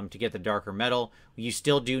 To get the darker metal. You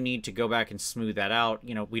still do need to go back and smooth that out.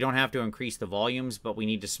 You know, we don't have to increase the volumes, but we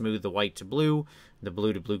need to smooth the white to blue, the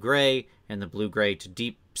blue to blue-gray, and the blue-gray to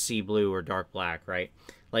deep sea blue or dark black, right?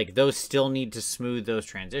 Like, those still need to smooth those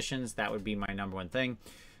transitions. That would be my number one thing.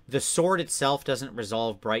 The sword itself doesn't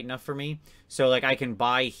resolve bright enough for me. So, like, I can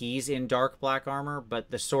buy he's in dark black armor, but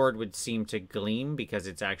the sword would seem to gleam because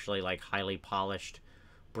it's actually, like, highly polished,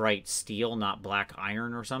 bright steel, not black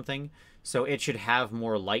iron or something. So it should have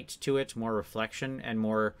more light to it, more reflection, and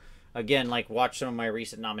more, again, like watch some of my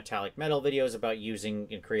recent non-metallic metal videos about using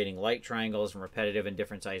and creating light triangles and repetitive and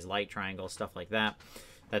different size light triangles, stuff like that.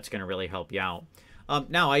 That's going to really help you out.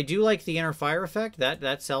 Now, I do like the inner fire effect.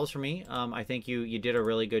 That sells for me. I think you did a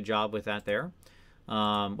really good job with that there,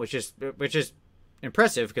 which is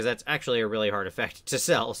impressive because that's actually a really hard effect to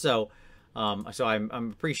sell. So I'm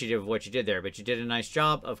appreciative of what you did there, but you did a nice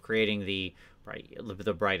job of creating the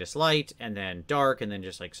brightest light, and then dark, and then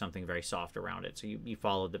just like something very soft around it. So you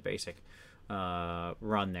followed the basic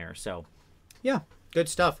run there. So yeah, good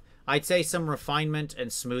stuff. I'd say some refinement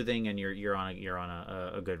and smoothing, and you're on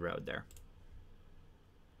a good road there.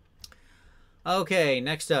 Okay,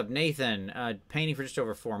 next up, Nathan. Painting for just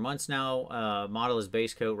over 4 months now. Model is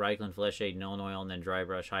base coat, Reichland flesh shade, Nolan oil, and then dry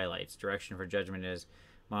brush highlights. Direction for judgment is,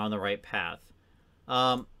 am I on the right path?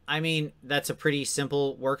 I mean, that's a pretty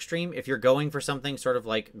simple work stream. If you're going for something sort of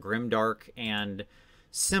like grimdark and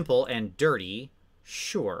simple and dirty,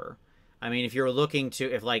 sure. I mean, if you're looking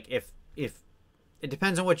to, if it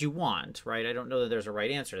depends on what you want, right? I don't know that there's a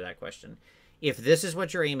right answer to that question. If this is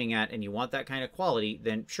what you're aiming at and you want that kind of quality,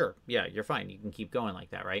 then sure, yeah, you're fine. You can keep going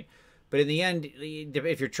like that, right? But in the end,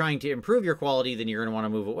 if you're trying to improve your quality, then you're going to want to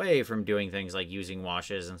move away from doing things like using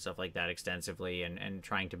washes and stuff like that extensively, and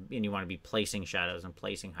you want to be placing shadows and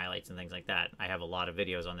placing highlights and things like that. I have a lot of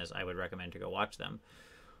videos on this. I would recommend to go watch them.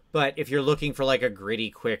 But if you're looking for like a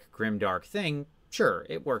gritty, quick, grimdark thing, sure,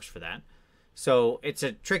 it works for that. So it's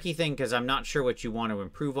a tricky thing because I'm not sure what you want to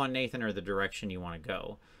improve on, Nathan, or the direction you want to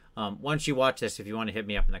go. Once you watch this, if you want to hit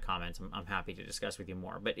me up in the comments, I'm happy to discuss with you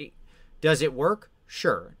more. But does it work?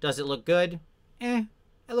 Sure. Does it look good? It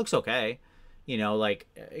looks okay. You know, like,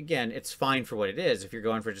 again, it's fine for what it is. If you're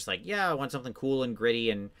going for just like, yeah, I want something cool and gritty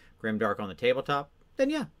and grimdark on the tabletop, then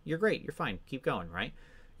yeah, you're great. You're fine. Keep going, right?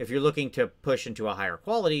 If you're looking to push into a higher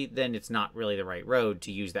quality, then it's not really the right road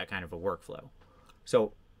to use that kind of a workflow.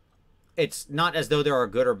 So it's not as though there are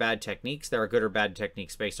good or bad techniques. There are good or bad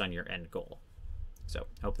techniques based on your end goal. So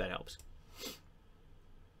hope that helps.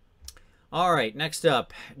 All right, next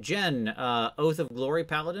up, Jen, Oath of Glory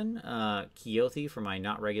Paladin, Keothi for my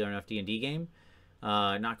not regular enough D&D game.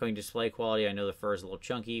 Not going to display quality. I know the fur is a little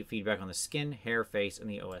chunky. Feedback on the skin, hair, face, and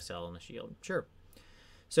the OSL on the shield. Sure.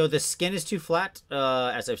 So the skin is too flat,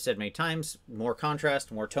 as I've said many times. More contrast,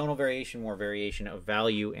 more tonal variation, more variation of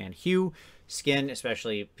value and hue. Skin,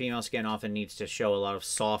 especially female skin, often needs to show a lot of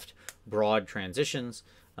soft, broad transitions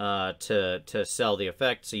to sell the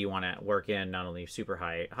effect. So you want to work in not only super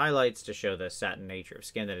high highlights to show the satin nature of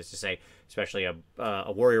skin, that is to say, especially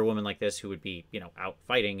a warrior woman like this who would be, you know, out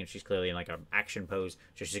fighting and she's clearly in like an action pose,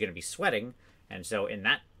 so she's going to be sweating. And so in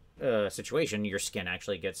that situation, your skin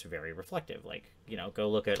actually gets very reflective. Like, you know, go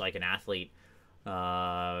look at like an athlete,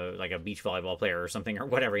 like a beach volleyball player or something or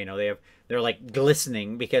whatever, you know, they're like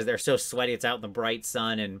glistening because they're so sweaty. It's out in the bright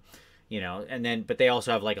sun, and you know, and then, but they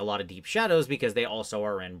also have like a lot of deep shadows because they also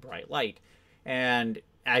are in bright light. And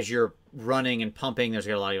as you're running and pumping, there's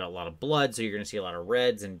a lot of blood, so you're going to see a lot of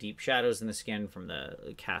reds and deep shadows in the skin from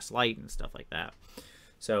the cast light and stuff like that.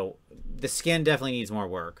 So the skin definitely needs more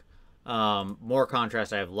work, more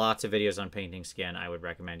contrast. I have lots of videos on painting skin. I would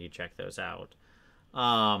recommend you check those out.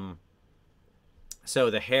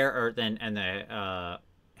 So the hair, or then, and the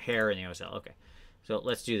hair in the OSL. Okay, so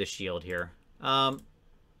let's do the shield here.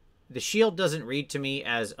 The shield doesn't read to me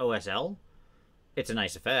as OSL. It's a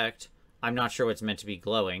nice effect. I'm not sure what's meant to be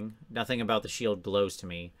glowing. Nothing about the shield glows to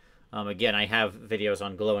me. Again, I have videos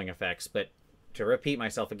on glowing effects, but to repeat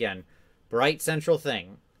myself again, bright central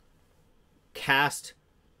thing. Cast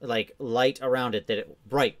like light around it, that it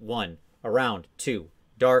bright 1, around 2,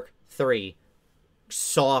 dark 3,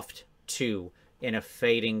 soft 2, in a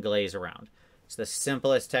fading glaze around. It's the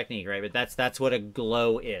simplest technique, right? But that's what a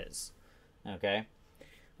glow is. Okay.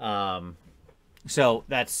 So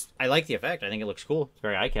I like the effect. I think it looks cool. It's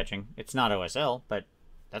very eye-catching. It's not OSL, but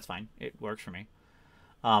that's fine. It works for me.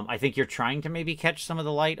 I think you're trying to maybe catch some of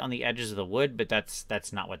the light on the edges of the wood, but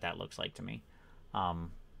that's not what that looks like to me.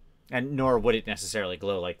 And nor would it necessarily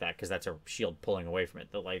glow like that, because that's a shield pulling away from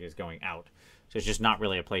it. The light is going out. So it's just not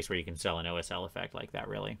really a place where you can sell an OSL effect like that,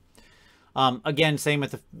 really. Again, same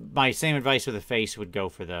with my same advice with the face would go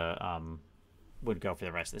for the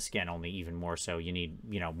rest of the skin, only even more so. You need,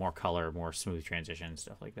 you know, more color, more smooth transitions,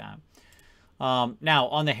 stuff like that. Now,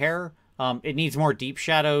 on the hair, it needs more deep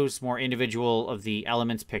shadows, more individual of the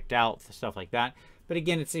elements picked out, stuff like that. But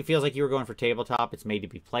again, it feels like you were going for tabletop. It's made to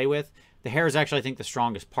be play with. The hair is actually, I think, the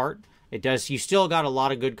strongest part. You still got a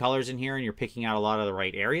lot of good colors in here, and you're picking out a lot of the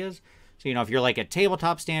right areas. So, you know, if you're like a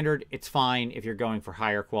tabletop standard, it's fine. If you're going for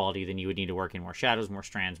higher quality, then you would need to work in more shadows, more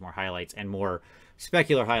strands, more highlights, and more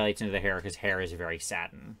specular highlights into the hair, because hair is very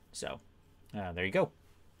satin. So there you go.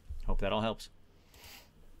 Hope that all helps.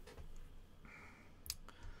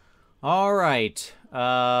 All right.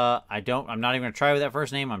 I'm not even going to try with that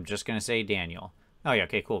first name. I'm just going to say Daniel. Oh, yeah.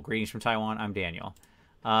 Okay, cool. Greetings from Taiwan. I'm Daniel.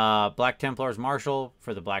 Black Templar's Marshal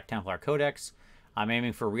for the Black Templar Codex. I'm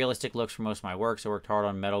aiming for realistic looks for most of my works. I worked hard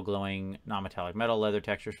on metal glowing, non-metallic metal, leather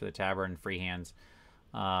textures for the tabard, and freehands.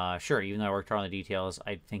 Sure, even though I worked hard on the details,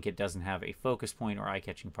 I think it doesn't have a focus point or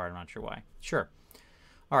eye-catching part. I'm not sure why. Sure.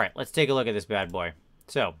 All right, let's take a look at this bad boy.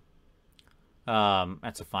 So,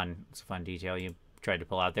 that's a fun detail you tried to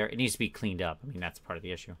pull out there. It needs to be cleaned up. I mean, that's part of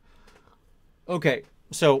the issue. Okay,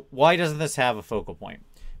 so why doesn't this have a focal point?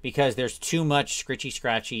 Because there's too much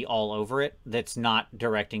scratchy all over it that's not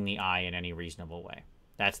directing the eye in any reasonable way.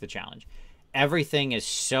 That's the challenge. Everything is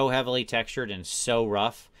so heavily textured and so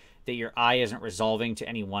rough that your eye isn't resolving to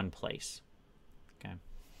any one place. Okay.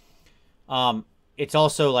 It's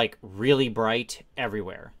also like really bright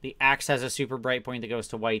everywhere. The axe has a super bright point that goes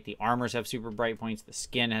to white. The armors have super bright points. The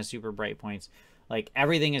skin has super bright points. Like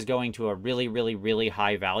everything is going to a really, really, really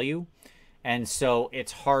high value. And so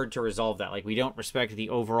it's hard to resolve that. Like we don't respect the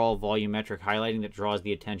overall volumetric highlighting that draws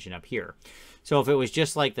the attention up here. So if it was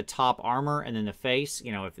just like the top armor and then the face,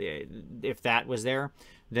 you know, if that was there,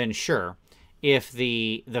 then sure. If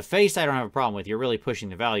the face I don't have a problem with, you're really pushing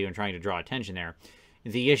the value and trying to draw attention there.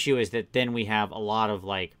 The issue is that then we have a lot of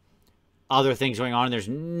like other things going on, and there's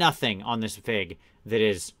nothing on this fig that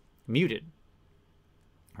is muted.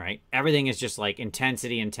 Right? Everything is just like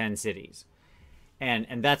intensity in 10 cities.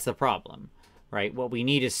 And that's the problem, right? What we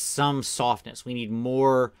need is some softness. We need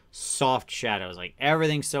more soft shadows. Like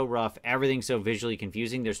everything's so rough, everything's so visually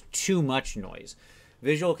confusing. There's too much noise.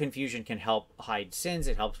 Visual confusion can help hide sins.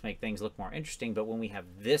 It helps make things look more interesting. But when we have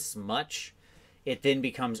this much, it then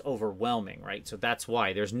becomes overwhelming, right? So that's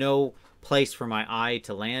why there's no place for my eye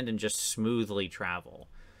to land and just smoothly travel.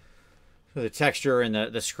 So the texture and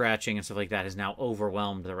the scratching and stuff like that has now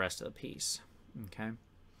overwhelmed the rest of the piece. Okay.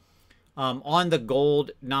 On the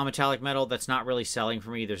gold non-metallic metal, that's not really selling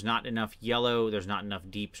for me. There's not enough yellow. There's not enough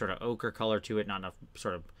deep sort of ochre color to it. Not enough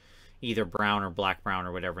sort of either brown or black brown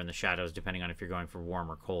or whatever in the shadows, depending on if you're going for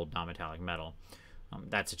warm or cold non-metallic metal.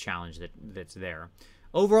 That's a challenge that's there.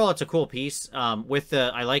 Overall, it's a cool piece. I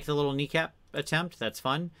like the little kneecap attempt. That's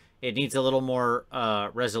fun. It needs a little more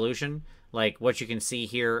resolution. Like what you can see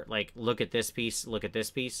here, like look at this piece,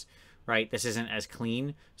 right? This isn't as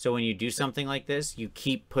clean. So when you do something like this, you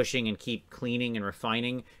keep pushing and keep cleaning and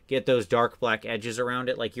refining, get those dark black edges around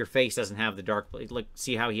it. Like your face doesn't have the dark, look,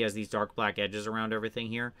 see how he has these dark black edges around everything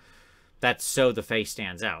here? That's so the face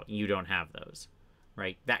stands out. You don't have those,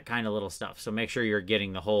 right? That kind of little stuff. So make sure you're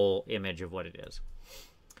getting the whole image of what it is.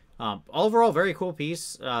 Overall, very cool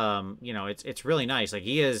piece. You know, it's really nice. Like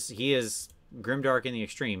he is grimdark in the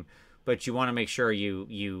extreme, but you want to make sure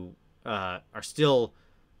you are still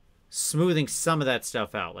smoothing some of that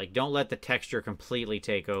stuff out. Like don't let the texture completely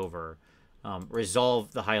take over.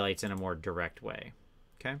 Resolve the highlights in a more direct way.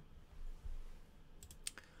 Okay.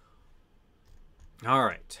 All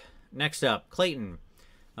right. Next up, Clayton.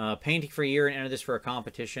 Painting for a year and entered this for a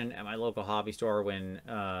competition at my local hobby store when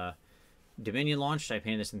Dominion launched. I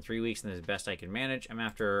painted this in 3 weeks and this is the best I can manage. I'm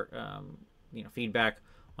after you know, feedback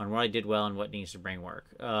on what I did well and what needs to bring work.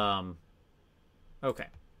 Okay.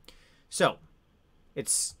 So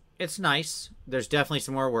it's nice. There's definitely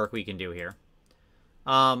some more work we can do here.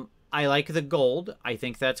 I like the gold. I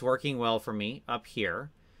think that's working well for me up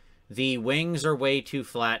here. The wings are way too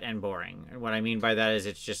flat and boring. And what I mean by that is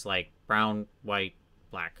it's just like brown, white,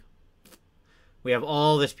 black. We have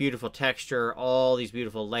all this beautiful texture, all these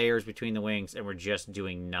beautiful layers between the wings, and we're just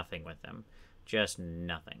doing nothing with them. Just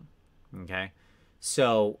nothing. Okay?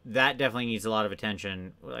 So that definitely needs a lot of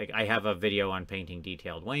attention. Like I have a video on painting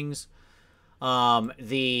detailed wings.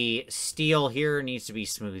 The steel here needs to be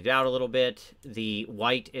smoothed out a little bit. The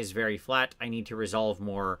white is very flat. I need to resolve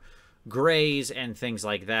more grays and things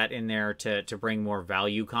like that in there to bring more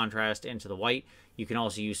value contrast into the white. You can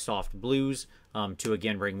also use soft blues to,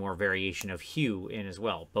 again, bring more variation of hue in as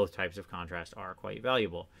well. Both types of contrast are quite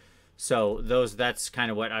valuable. So that's kind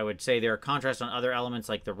of what I would say there. Contrast on other elements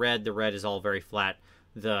like the red. The red is all very flat.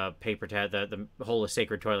 The paper the whole of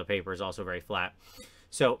sacred toilet paper is also very flat.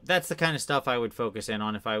 So that's the kind of stuff I would focus in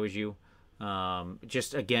on if I was you.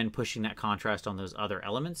 Just, again, pushing that contrast on those other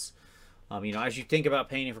elements. You know, as you think about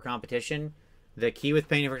painting for competition, the key with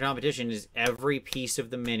painting for competition is every piece of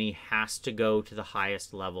the mini has to go to the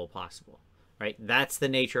highest level possible, right? That's the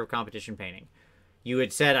nature of competition painting. You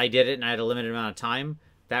had said I did it and I had a limited amount of time.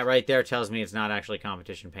 That right there tells me it's not actually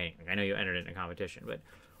competition painting. Like, I know you entered it in a competition, but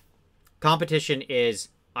competition is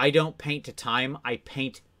I don't paint to time, I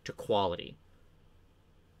paint to quality.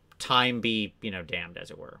 Time be, you know, damned, as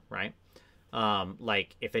it were, right?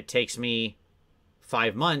 Like, if it takes me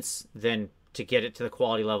 5 months, then to get it to the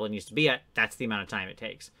quality level it needs to be at, that's the amount of time it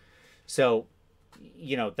takes. So,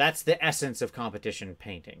 you know, that's the essence of competition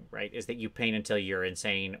painting, right? Is that you paint until you're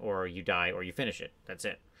insane or you die or you finish it. That's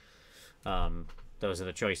it. Those are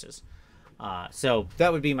the choices. So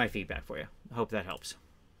that would be my feedback for you. I hope that helps.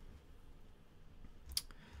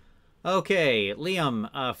 Okay,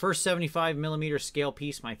 Liam, first 75mm scale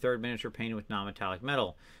piece, my third miniature painted with non-metallic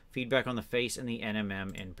metal. Feedback on the face and the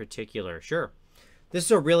NMM in particular. Sure. This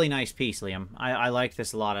is a really nice piece, Liam. I like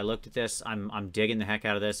this a lot. I looked at this. I'm digging the heck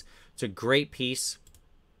out of this. It's a great piece.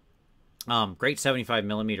 Great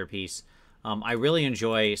 75mm piece. I really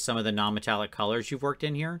enjoy some of the non-metallic colors you've worked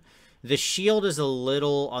in here. The shield is a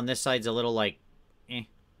little, on this side's a little like,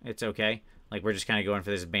 it's okay. Like we're just kind of going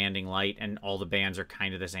for this banding light and all the bands are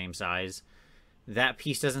kind of the same size. That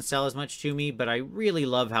piece doesn't sell as much to me, but I really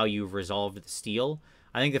love how you've resolved the steel.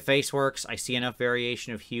 I think the face works. I see enough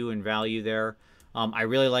variation of hue and value there. I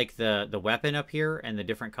really like the weapon up here and the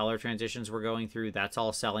different color transitions we're going through. That's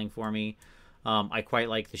all selling for me. I quite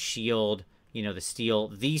like the shield, you know, the steel.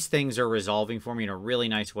 These things are resolving for me in a really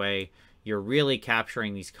nice way. You're really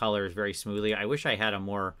capturing these colors very smoothly. I wish I had a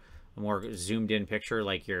more zoomed in picture,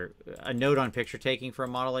 like a note on picture taking for a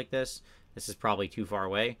model like this. This is probably too far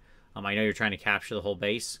away. I know you're trying to capture the whole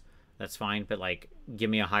base. That's fine, but like give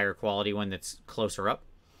me a higher quality one that's closer up.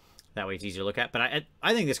 That way it's easier to look at. But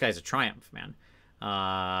I think this guy's a triumph, man.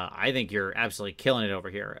 I think you're absolutely killing it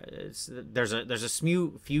over here. There's a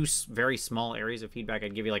few very small areas of feedback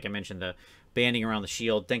I'd give you. Like I mentioned, the banding around the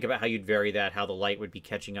shield. Think about how you'd vary that, how the light would be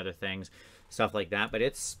catching other things, stuff like that. But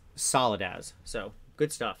it's solid as. So,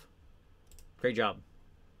 good stuff. Great job.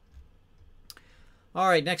 All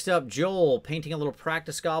right, next up, Joel. Painting a little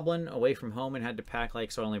practice goblin away from home and had to pack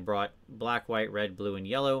like, so I only brought black, white, red, blue, and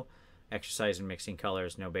yellow. Exercise in mixing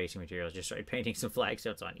colors, no basing materials. Just started painting some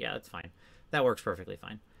flagstones on. Yeah, that's fine. That works perfectly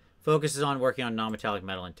fine. Focuses on working on non-metallic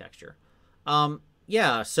metal and texture.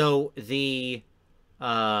 Yeah, so the...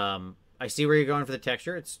 I see where you're going for the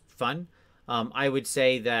texture. It's fun. I would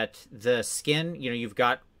say that the skin, you know,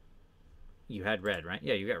 you had red, right?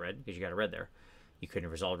 Yeah, you got red because you got a red there. You couldn't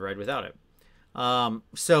have resolved red without it.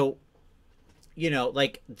 So you know,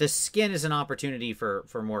 like the skin is an opportunity for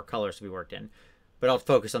more colors to be worked in, but I'll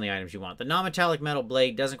focus on the items you want. The non-metallic metal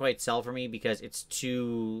blade doesn't quite sell for me because it's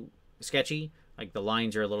too sketchy. Like the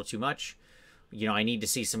lines are a little too much. You know, I need to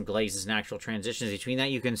see some glazes and actual transitions between that.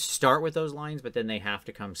 You can start with those lines, but then they have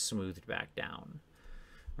to come smoothed back down,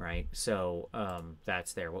 right? So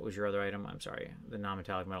that's there. What was your other item? I'm sorry. The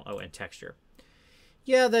non-metallic metal. Oh, and texture.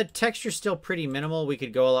 Yeah, the texture's still pretty minimal. We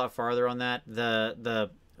could go a lot farther on that.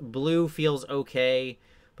 The blue feels okay,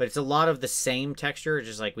 but it's a lot of the same texture. It's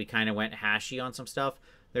just like we kind of went hashy on some stuff.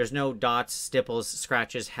 There's no dots, stipples,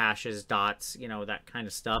 scratches, hashes, dots, you know, that kind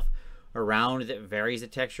of stuff around that varies the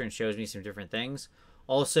texture and shows me some different things.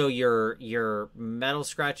 Also, your metal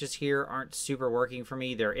scratches here aren't super working for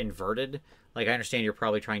me. They're inverted. Like, I understand you're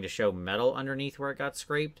probably trying to show metal underneath where it got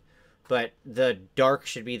scraped, but the dark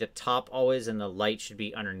should be the top always, and the light should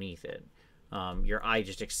be underneath it. Your eye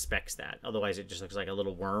just expects that. Otherwise, it just looks like a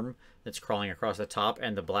little worm that's crawling across the top,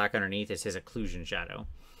 and the black underneath is his occlusion shadow.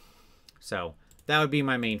 So that would be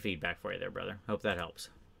my main feedback for you there, brother. Hope that helps.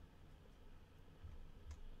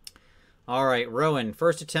 All right, Rowan.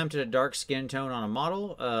 First attempt at a dark skin tone on a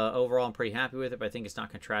model. Overall, I'm pretty happy with it, but I think it's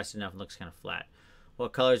not contrasted enough and looks kind of flat.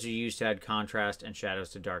 What colors do you use to add contrast and shadows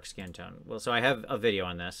to dark skin tone? Well, so I have a video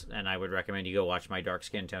on this, and I would recommend you go watch my dark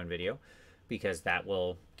skin tone video, because that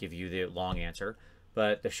will give you the long answer.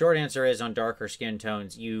 But the short answer is, on darker skin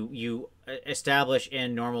tones, you establish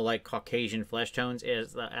in normal, like, Caucasian flesh tones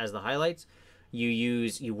as the highlights.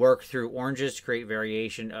 You work through oranges to create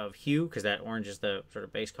variation of hue, because that orange is the sort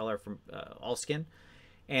of base color from all skin.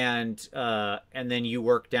 And then you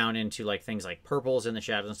work down into like things like purples in the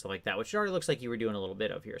shadows and stuff like that, which already looks like you were doing a little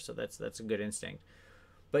bit of here. So that's a good instinct.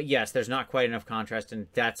 But yes, there's not quite enough contrast, and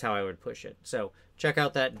that's how I would push it. So check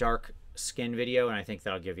out that dark skin video, and I think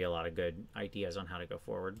that'll give you a lot of good ideas on how to go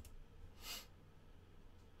forward.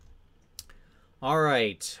 All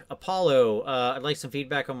right, Apollo, I'd like some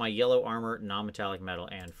feedback on my yellow armor, non-metallic metal,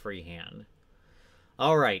 and freehand.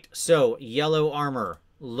 All right, so yellow armor.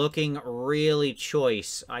 Looking really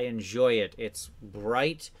choice. I enjoy it. It's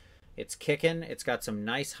bright. It's kicking. It's got some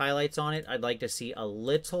nice highlights on it. I'd like to see a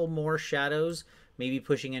little more shadows, maybe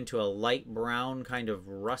pushing into a light brown kind of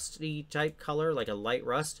rusty type color, like a light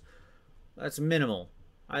rust. That's minimal.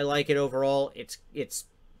 I like it overall. It's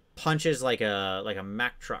punches like a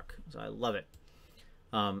Mack truck. So I love it.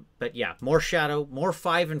 But yeah, more shadow, more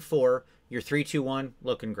 5 and 4. Your 3, 2, 1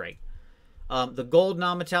 looking great. The gold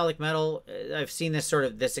non-metallic metal, I've seen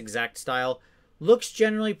this exact style. Looks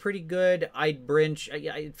generally pretty good.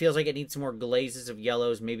 It feels like it needs some more glazes of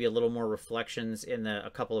yellows, maybe a little more reflections in a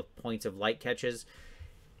couple of points of light catches.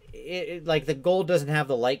 Like the gold doesn't have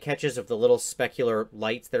the light catches of the little specular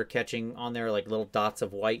lights that are catching on there, like little dots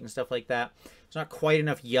of white and stuff like that. It's not quite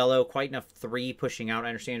enough yellow, quite enough 3 pushing out. I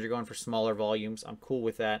understand you're going for smaller volumes. I'm cool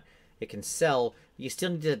with that. It can sell. You still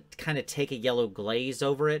need to kind of take a yellow glaze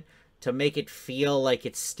over it to make it feel like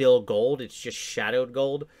it's still gold. It's just shadowed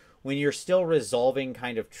gold. When you're still resolving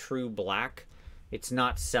kind of true black, it's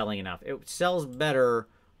not selling enough. It sells better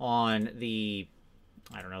on the,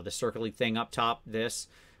 I don't know, the circly thing up top,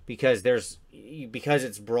 because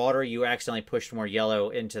it's broader, you accidentally pushed more yellow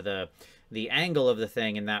into the angle of the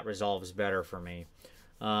thing, and that resolves better for me.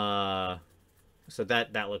 So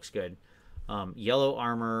that looks good. Yellow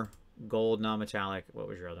armor, gold non-metallic. What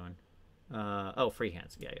was your other one? Oh,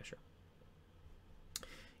 freehands. Yeah, sure.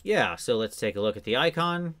 Yeah, so let's take a look at the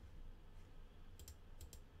icon.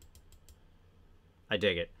 I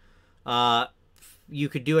dig it. You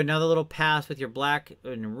could do another little pass with your black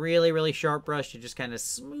and really, really sharp brush to just kind of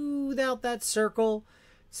smooth out that circle.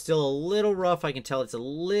 It's still a little rough. I can tell it's a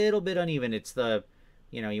little bit uneven. It's the,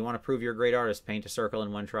 you want to prove you're a great artist, paint a circle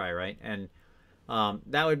in one try, right? And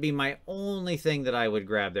that would be my only thing that I would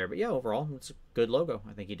grab there. But yeah, overall, it's a good logo.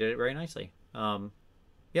 I think you did it very nicely.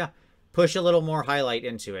 Yeah. Push a little more highlight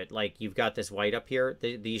into it. Like, you've got this white up here.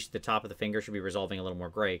 The top of the finger should be resolving a little more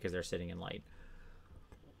gray because they're sitting in light.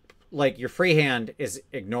 Like, your freehand is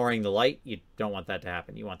ignoring the light. You don't want that to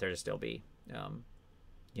happen. You want there to still be,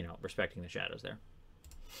 respecting the shadows there.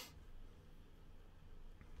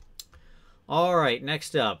 All right,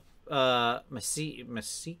 next up.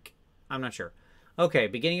 Masik? I'm not sure. Okay,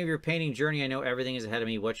 beginning of your painting journey. I know everything is ahead of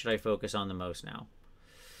me. What should I focus on the most now?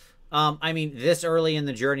 I mean, this early in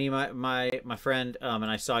the journey, my friend, and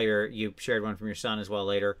I saw you shared one from your son as well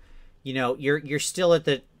later. You're still at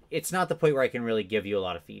it's not the point where I can really give you a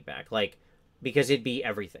lot of feedback, like, because it'd be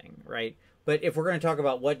everything, right? But if we're going to talk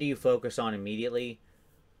about what do you focus on immediately,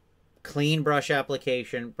 clean brush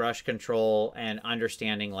application, brush control, and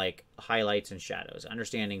understanding like highlights and shadows,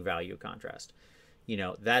 understanding value contrast. you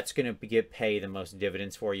know, that's going to pay the most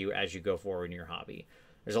dividends for you as you go forward in your hobby.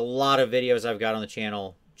 There's a lot of videos I've got on the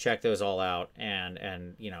channel. Check those all out,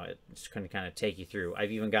 and you know, it's going to kind of take you through.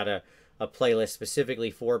 I've even got a playlist specifically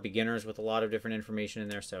for beginners with a lot of different information in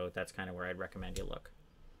there, so that's kind of where I'd recommend you look.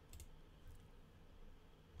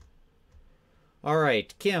 All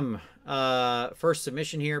right, Kim, first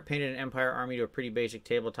submission here. Painted an Empire army to a pretty basic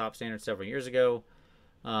tabletop standard several years ago.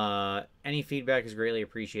 Any feedback is greatly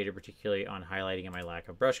appreciated, particularly on highlighting and my lack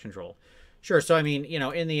of brush control. Sure, so I mean, you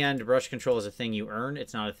know, in the end, brush control is a thing you earn.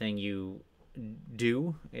 It's not a thing you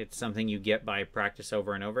do. It's something you get by practice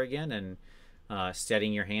over and over again, and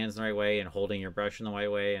steadying your hands in the right way and holding your brush in the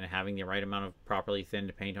right way and having the right amount of properly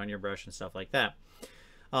thinned paint on your brush and stuff like that.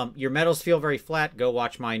 Your metals feel very flat. Go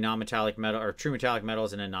watch my non-metallic metal or true metallic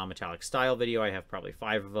metals in a non-metallic style video. I have probably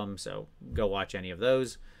 5 of them, so go watch any of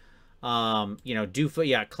those. You know,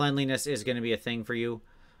 yeah, cleanliness is going to be a thing for you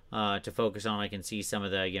to focus on. I can see some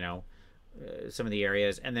of the, you know, some of the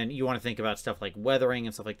areas, and then you want to think about stuff like weathering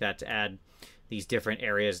and stuff like that to add these different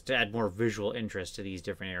areas, to add more visual interest to these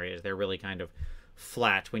different areas. They're really kind of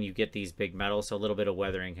flat when you get these big metals, so a little bit of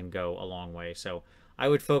weathering can go a long way. So I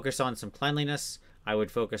would focus on some cleanliness. I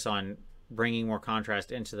would focus on bringing more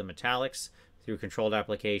contrast into the metallics through controlled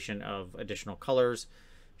application of additional colors,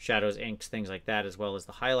 shadows, inks, things like that, as well as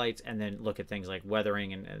the highlights, and then look at things like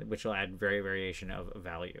weathering, and which will add variation of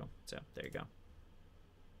value. So there you go.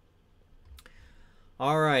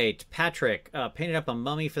 All right, Patrick, painted up a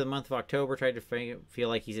mummy for the month of October. Tried to feel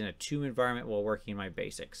like he's in a tomb environment while working my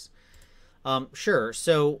basics. Sure.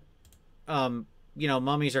 So, you know,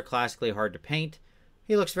 mummies are classically hard to paint.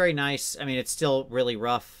 He looks very nice. I mean, it's still really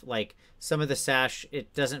rough. Like some of the sash,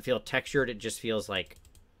 it doesn't feel textured. It just feels like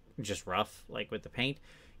just rough, like with the paint.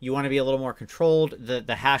 You want to be a little more controlled.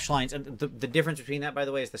 The hash lines, and the difference between that, by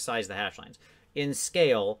the way, is the size of the hash lines. In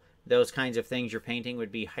scale, those kinds of things you're painting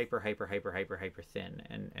would be hyper thin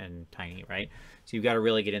and tiny, right? So you've got to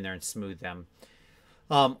really get in there and smooth them.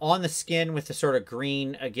 On the skin with the sort of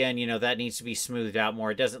green, again, you know, that needs to be smoothed out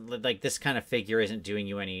more. It doesn't, like, this kind of figure isn't doing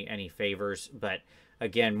you any favors, but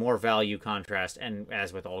again, more value contrast, and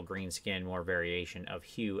as with all green skin, more variation of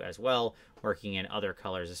hue as well, working in other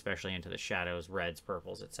colors, especially into the shadows, reds,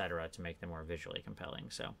 purples, etc., to make them more visually compelling.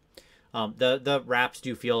 So the wraps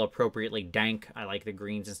do feel appropriately dank. I like the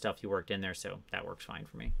greens and stuff you worked in there, so that works fine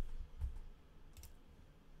for me.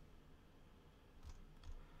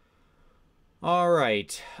 All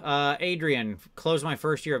right, Adrian, closed my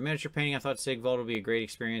first year of miniature painting. I thought Sigvald would be a great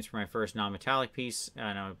experience for my first non-metallic piece.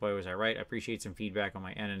 No, boy, was I right. I appreciate some feedback on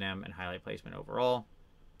my N&M and highlight placement overall.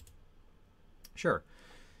 Sure.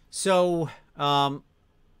 So,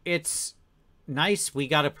 it's nice. We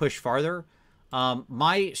got to push farther.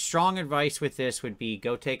 My strong advice with this would be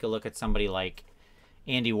go take a look at somebody like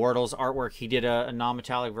Andy Wardle's artwork. He did a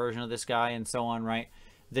non-metallic version of this guy and so on, right?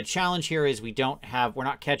 The challenge here is we're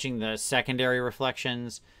not catching the secondary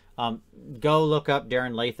reflections. Go look up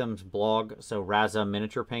Darren Latham's blog, so Raza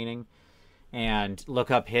Miniature Painting, and look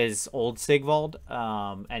up his old Sigvald.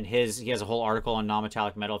 And he has a whole article on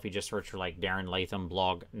non-metallic metal. If you just search for like Darren Latham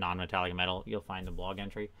blog non-metallic metal, you'll find the blog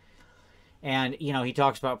entry. And, you know, he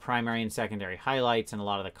talks about primary and secondary highlights and a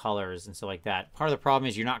lot of the colors and stuff like that. Part of the problem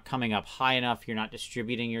is you're not coming up high enough. You're not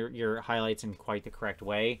distributing your highlights in quite the correct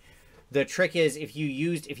way. The trick is if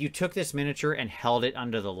you took this miniature and held it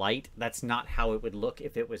under the light, that's not how it would look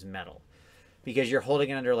if it was metal. Because you're holding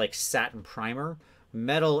it under like satin primer.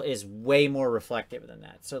 Metal is way more reflective than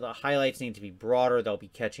that. So the highlights need to be broader. They'll be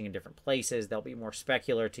catching in different places. They'll be more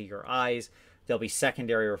specular to your eyes. There'll be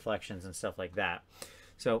secondary reflections and stuff like that.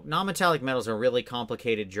 So non-metallic metals are a really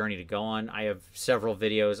complicated journey to go on. I have several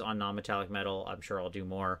videos on non-metallic metal. I'm sure I'll do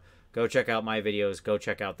more. Go check out my videos. Go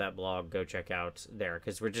check out that blog. Go check out there,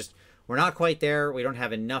 because we're not quite there. We don't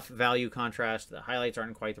have enough value contrast. The highlights aren't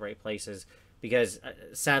in quite the right places, because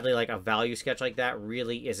sadly, like a value sketch like that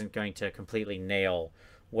really isn't going to completely nail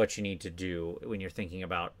what you need to do when you're thinking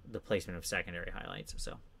about the placement of secondary highlights.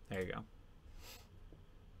 So there you go.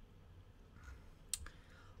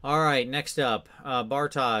 All right, next up,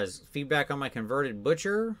 Bartaz, feedback on my converted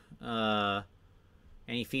butcher.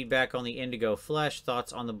 Any feedback on the indigo flesh?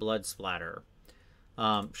 Thoughts on the blood splatter?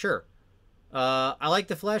 Sure. I like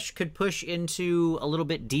the flesh. Could push into a little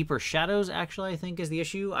bit deeper shadows, actually, I think is the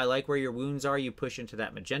issue. I like where your wounds are. You push into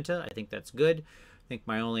that magenta. I think that's good. I think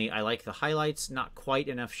I like the highlights. Not quite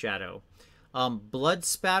enough shadow. Blood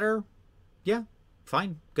spatter. Yeah,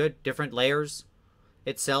 fine. Good. Different layers.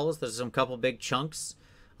 It sells. There's some couple big chunks.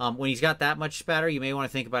 When he's got that much spatter, you may want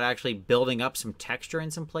to think about actually building up some texture in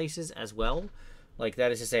some places as well. Like,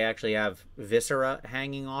 that is to say, actually have viscera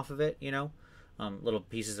hanging off of it, you know. little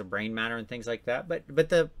pieces of brain matter and things like that. But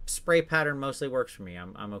the spray pattern mostly works for me.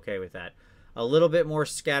 I'm okay with that. A little bit more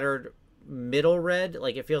scattered middle red.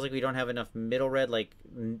 Like, it feels like we don't have enough middle red, like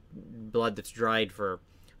blood that's dried for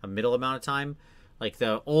a middle amount of time. Like,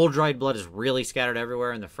 the old dried blood is really scattered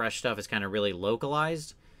everywhere, and the fresh stuff is kind of really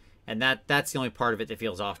localized. And that's the only part of it that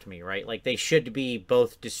feels off to me, right? Like, they should be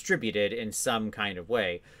both distributed in some kind of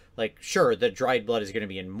way. Like, sure, the dried blood is going to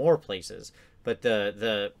be in more places, but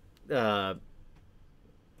the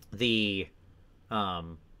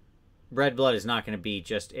red blood is not going to be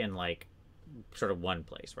just in, like, sort of one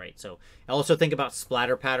place, right? So I also think about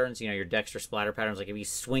splatter patterns, you know, your Dexter splatter patterns. Like, if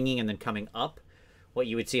he's swinging and then coming up, what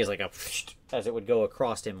you would see is like a as it would go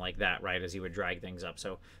across him like that, right, as he would drag things up.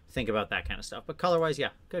 So think about that kind of stuff. But color-wise, yeah,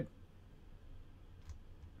 good.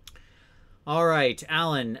 All right,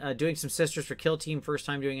 Alan, doing some Sisters for Kill Team. First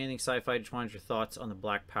time doing anything sci-fi. Just wanted your thoughts on the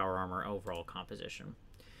black power armor overall composition.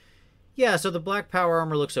 Yeah, so the black power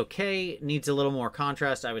armor looks okay. Needs a little more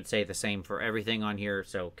contrast. I would say the same for everything on here,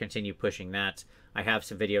 so continue pushing that. I have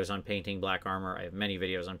some videos on painting black armor. I have many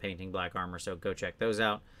videos on painting black armor, so go check those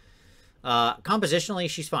out. Compositionally,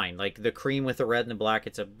 she's fine. Like, the cream with the red and the black,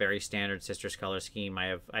 it's a very standard Sisters color scheme.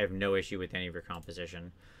 I have no issue with any of your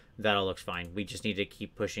composition. That all looks fine. We just need to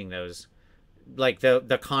keep pushing those. Like,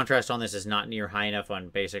 the contrast on this is not near high enough on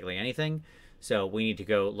basically anything. So we need to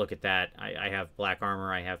go look at that. I have black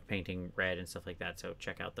armor, I have painting red and stuff like that. So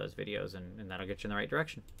check out those videos, and that'll get you in the right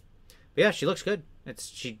direction. But yeah, she looks good.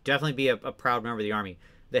 She'd definitely be a proud member of the Army.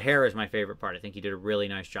 The hair is my favorite part. I think you did a really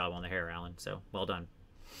nice job on the hair, Alan. So well done.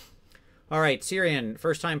 All right, Syrian,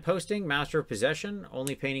 first time posting, Master of Possession.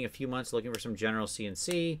 Only painting a few months, looking for some general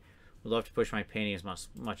CNC. Would love to push my painting as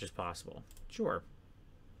much as possible. Sure.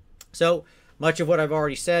 So much of what I've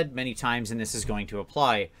already said many times, and this is going to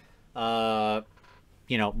apply.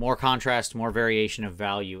 You know, more contrast, more variation of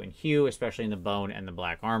value and hue, especially in the bone and the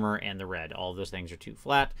black armor and the red. All of those things are too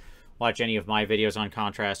flat. Watch any of my videos on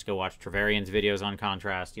contrast. Go watch Trevarian's videos on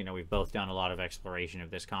contrast. You know, we've both done a lot of exploration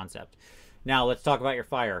of this concept. Now, let's talk about your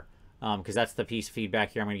fire, because that's the piece of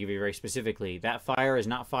feedback here I'm going to give you very specifically. That fire is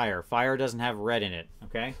not fire. Fire doesn't have red in it,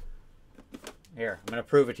 okay? Here, I'm going to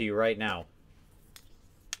prove it to you right now.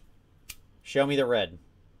 Show me the red.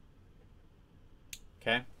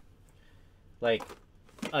 Okay? Like,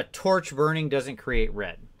 a torch burning doesn't create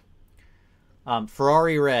red.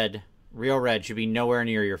 Ferrari red, real red, should be nowhere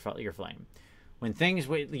near your flame. When things,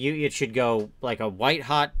 it should go like a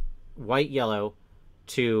hot white yellow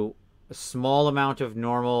to a small amount of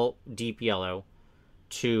normal deep yellow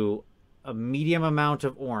to a medium amount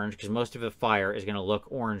of orange, because most of the fire is going to look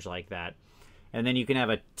orange like that. And then you can have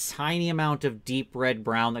a tiny amount of deep red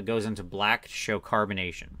brown that goes into black to show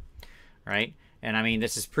carbonation, right? And I mean,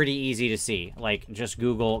 this is pretty easy to see. Like, just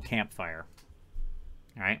Google campfire,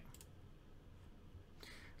 all right?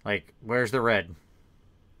 Like, where's the red?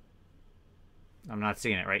 I'm not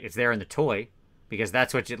seeing it, right? It's there in the toy, because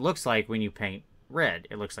that's what it looks like when you paint red.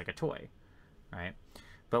 It looks like a toy, right?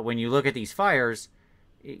 But when you look at these fires,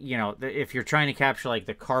 you know, if you're trying to capture, like,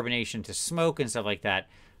 the carbonation to smoke and stuff like that,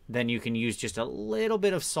 then you can use just a little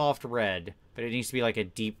bit of soft red, but it needs to be like a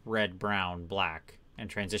deep red, brown, black, and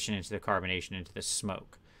transition into the carbonation, into the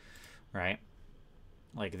smoke, right?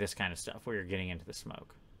 Like this kind of stuff where you're getting into the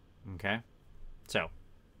smoke, okay? So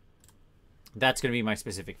that's going to be my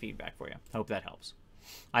specific feedback for you. Hope that helps.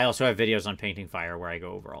 I also have videos on painting fire where I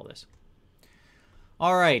go over all this.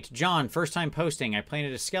 All right, John, first time posting. I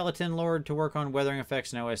painted a skeleton lord to work on weathering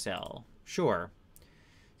effects and OSL. Sure.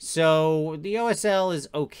 So the OSL is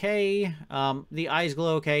okay. The eyes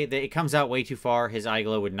glow okay. It comes out way too far. His eye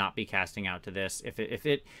glow would not be casting out to this. If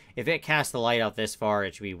it casts the light out this far,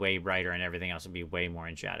 it should be way brighter, and everything else would be way more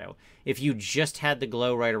in shadow. If you just had the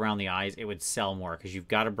glow right around the eyes, it would sell more, because you've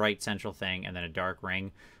got a bright central thing and then a dark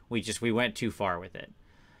ring. We went too far with it.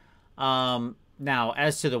 Now,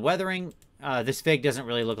 as to the weathering, this fig doesn't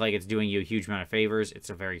really look like it's doing you a huge amount of favors. It's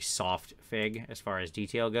a very soft fig as far as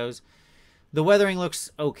detail goes. The weathering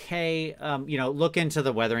looks okay. You know, look into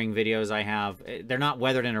the weathering videos I have. They're not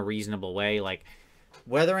weathered in a reasonable way. Like,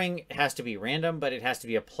 weathering has to be random, but it has to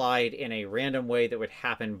be applied in a random way that would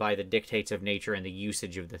happen by the dictates of nature and the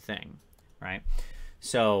usage of the thing, right?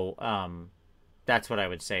 So, that's what I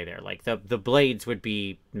would say there. Like, the blades would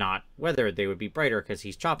be not weathered. They would be brighter because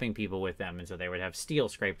he's chopping people with them, and so they would have steel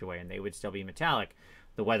scraped away, and they would still be metallic.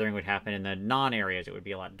 The weathering would happen in the non-areas. It would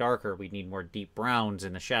be a lot darker. We'd need more deep browns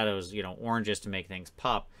in the shadows, you know, oranges to make things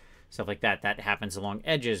pop, stuff like that. That happens along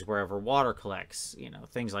edges wherever water collects, you know,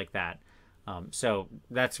 things like that. So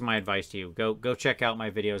that's my advice to you. Go check out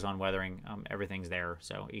my videos on weathering. Everything's there,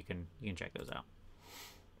 so you can check those out.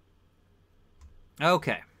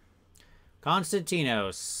 Okay.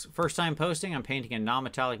 Constantinos, first time posting. I'm painting a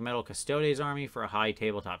non-metallic metal Custodes army for a high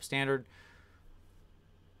tabletop standard.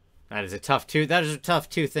 That is a tough two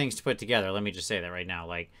things to put together. Let me just say that right now.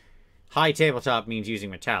 Like, high tabletop means using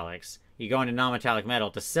metallics. You go into non-metallic metal.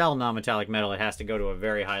 To sell non-metallic metal, it has to go to a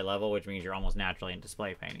very high level, which means you're almost naturally in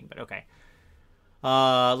display painting. But okay.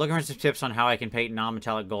 Looking for some tips on how I can paint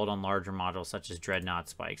non-metallic gold on larger modules such as dreadnought,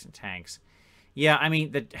 spikes, and tanks. Yeah, I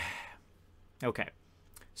mean, okay.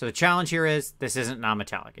 So the challenge here is this isn't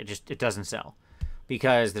non-metallic. It doesn't sell.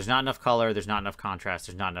 Because there's not enough color, there's not enough contrast,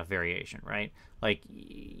 there's not enough variation, right? Like,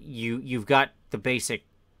 you've got the basic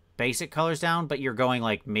colors down, but you're going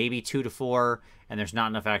like maybe 2 to 4, and there's not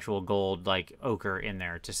enough actual gold, like ochre in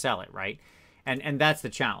there to sell it, right? And that's the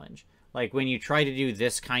challenge. Like, when you try to do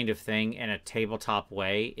this kind of thing in a tabletop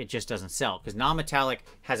way, it just doesn't sell. Because non-metallic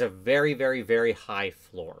has a very, very, very high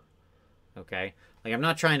floor. Okay? Like, I'm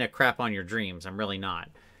not trying to crap on your dreams. I'm really not.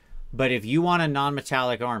 But if you want a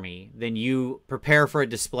non-metallic army, then you prepare for a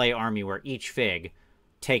display army where each fig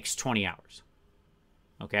takes 20 hours.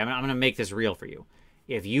 Okay, I'm going to make this real for you.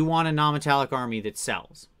 If you want a non-metallic army that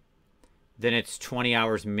sells, then it's 20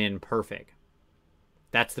 hours min per fig.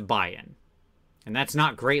 That's the buy-in. And that's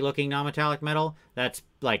not great-looking non-metallic metal. That's,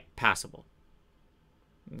 like, passable.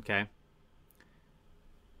 Okay?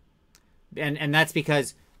 And that's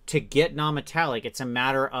because to get non-metallic, it's a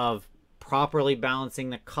matter of properly balancing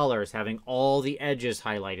the colors, having all the edges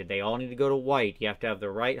highlighted. They all need to go to white. You have to have the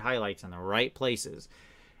right highlights in the right places.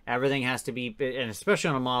 Everything has to be, and especially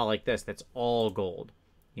on a model like this, that's all gold,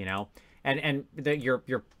 you know? And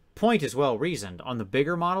your point is well reasoned. On the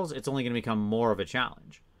bigger models, it's only going to become more of a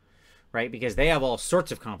challenge, right? Because they have all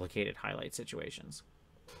sorts of complicated highlight situations.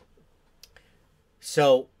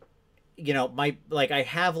 So, you know, I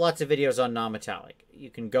have lots of videos on non-metallic. You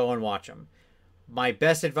can go and watch them. My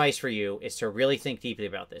best advice for you is to really think deeply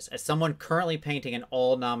about this. As someone currently painting an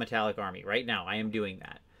all non-metallic army, right now, I am doing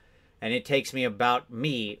that. And it takes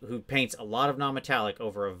me who paints a lot of non-metallic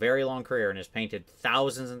over a very long career and has painted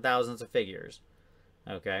thousands and thousands of figures,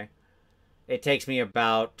 okay? It takes me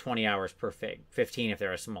about 20 hours per fig, 15 if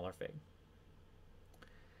they're a smaller fig,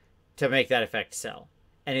 to make that effect sell.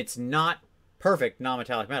 And it's not perfect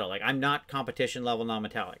non-metallic metal. Like, I'm not competition level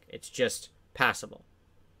non-metallic. It's just passable,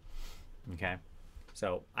 okay?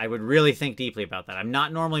 So I would really think deeply about that. I'm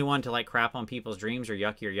not normally one to like crap on people's dreams or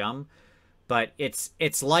yuck your yum, but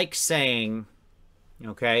it's like saying,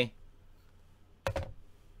 okay,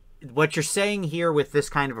 what you're saying here with this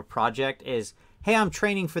kind of a project is, hey, I'm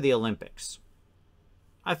training for the Olympics.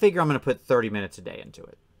 I figure I'm going to put 30 minutes a day into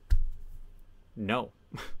it. No.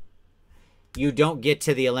 You don't get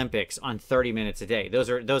to the Olympics on 30 minutes a day. Those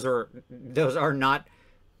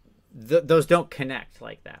don't connect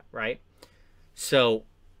like that, right? So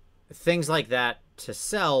things like that to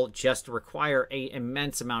sell just require an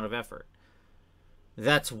immense amount of effort.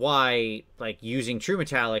 That's why, like, using true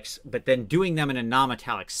metallics, but then doing them in a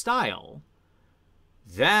non-metallic style,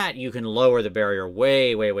 that you can lower the barrier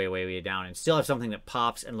way, way, way, way, way down and still have something that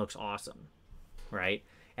pops and looks awesome, right?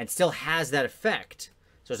 And still has that effect.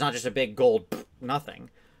 So it's not just a big gold nothing.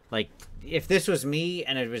 Like, if this was me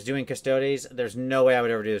and it was doing Custodes, there's no way I would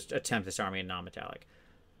ever attempt this army in non-metallic.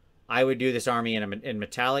 I would do this army in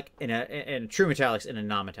metallic, in true metallics in a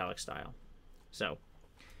non-metallic style. So,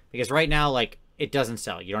 because right now, like, it doesn't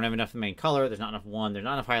sell. You don't have enough of the main color. There's not enough there's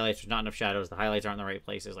not enough highlights. There's not enough shadows. The highlights aren't in the right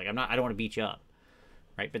places. Like, I don't want to beat you up,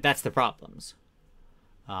 right? But that's the problems.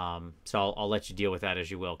 So I'll let you deal with that as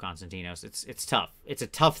you will, Constantinos. It's tough. It's a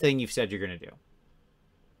tough thing you've said you're going to do.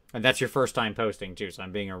 And that's your first time posting, too, so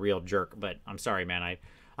I'm being a real jerk. But I'm sorry, man.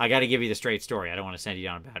 I got to give you the straight story. I don't want to send you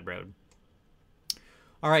down a bad road.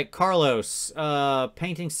 All right, Carlos.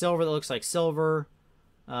 Painting silver that looks like silver.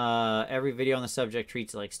 Every video on the subject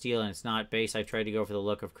treats it like steel, and it's not base. I tried to go for the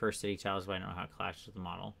look of Cursed City tiles, but I don't know how it clashes with the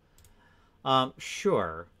model.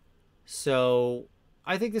 Sure. So,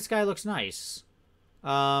 I think this guy looks nice.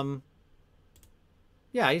 Yeah,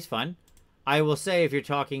 he's fun. I will say, if you're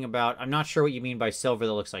talking about, I'm not sure what you mean by silver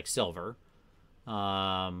that looks like silver.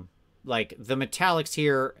 Like, the metallics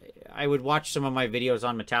here, I would watch some of my videos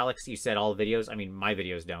on metallics. You said all videos. I mean, my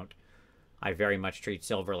videos don't. I very much treat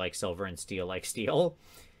silver like silver and steel like steel.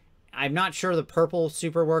 I'm not sure the purple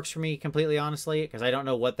super works for me, completely honestly, because I don't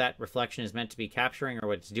know what that reflection is meant to be capturing or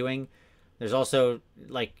what it's doing. There's also,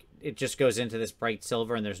 like, it just goes into this bright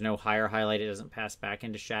silver and there's no higher highlight. It doesn't pass back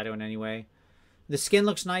into shadow in any way. The skin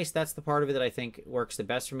looks nice. That's the part of it that I think works the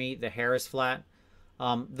best for me. The hair is flat.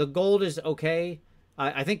 The gold is okay.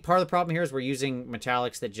 I think part of the problem here is we're using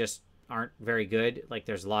metallics that just aren't very good. Like,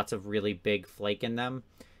 there's lots of really big flake in them,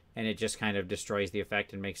 and it just kind of destroys the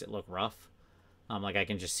effect and makes it look rough. Like I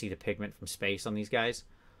can just see the pigment from space on these guys.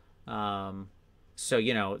 So,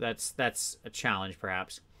 you know, that's a challenge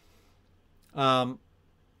perhaps.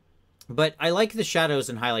 But I like the shadows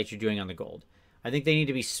and highlights you're doing on the gold. I think they need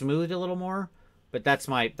to be smoothed a little more, but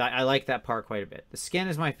I like that part quite a bit. The skin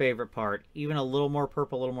is my favorite part. Even a little more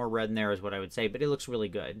purple, a little more red in there is what I would say, but it looks really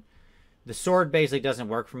good. The sword basically doesn't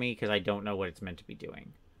work for me because I don't know what it's meant to be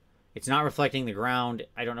doing. It's not reflecting the ground.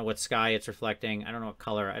 I don't know what sky it's reflecting. I don't know what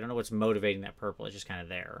color. I don't know what's motivating that purple. It's just kind of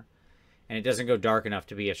there. And it doesn't go dark enough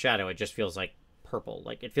to be a shadow. It just feels like purple.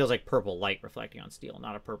 Like it feels like purple light reflecting on steel,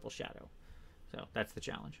 not a purple shadow. So that's the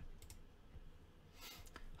challenge.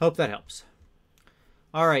 Hope that helps.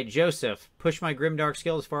 All right, Joseph. Push my grimdark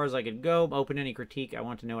skill as far as I could go. Open any critique. I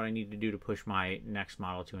want to know what I need to do to push my next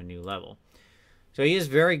model to a new level. So he is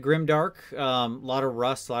very grimdark. A lot of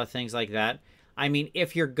rust, a lot of things like that. I mean,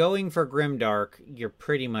 if you're going for grimdark, you're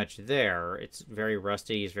pretty much there. It's very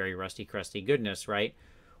rusty. It's very rusty, crusty goodness, right?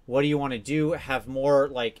 What do you want to do? Have more,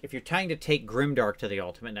 like, if you're trying to take grimdark to the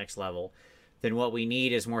ultimate next level, then what we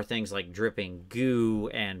need is more things like dripping goo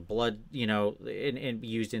and blood, you know,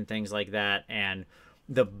 used in things like that. And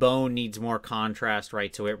the bone needs more contrast,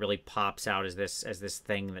 right? So it really pops out as this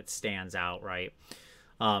thing that stands out, right?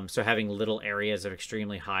 So having little areas of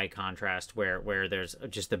extremely high contrast where there's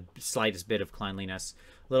just the slightest bit of cleanliness,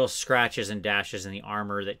 little scratches and dashes in the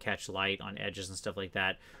armor that catch light on edges and stuff like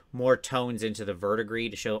that. More tones into the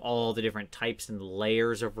verdigris to show all the different types and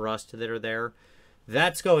layers of rust that are there.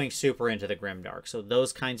 That's going super into the grimdark. So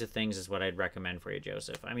those kinds of things is what I'd recommend for you,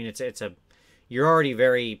 Joseph. I mean, you're already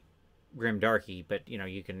very grimdarky, but you know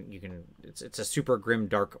it's a super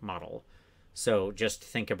grimdark model. So just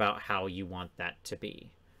think about how you want that to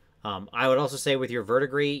be. I would also say with your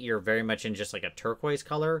verdigris, you're very much in just like a turquoise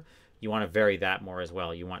color. You want to vary that more as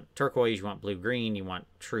well. You want turquoise, you want blue-green, you want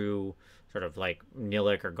true sort of like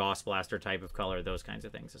Nilic or Gauss Blaster type of color, those kinds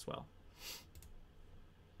of things as well.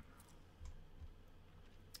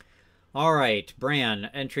 All right, Bran,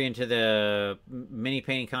 entry into the mini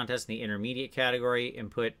painting contest in the intermediate category,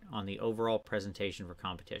 input on the overall presentation for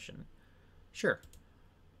competition. Sure.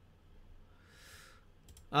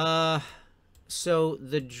 So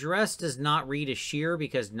the dress does not read as sheer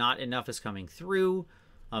because not enough is coming through.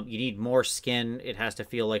 You need more skin. It has to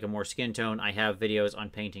feel like a more skin tone. I have videos on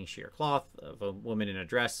painting sheer cloth of a woman in a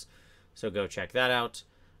dress, so go check that out.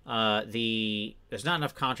 There's not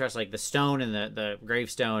enough contrast, like the stone and the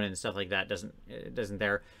gravestone and stuff like that isn't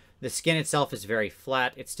there. The skin itself is very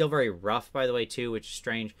flat. It's still very rough, by the way, too, which is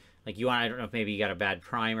strange. Like I don't know if maybe you got a bad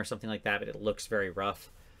prime or something like that, but it looks very rough.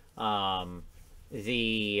 So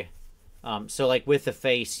like with the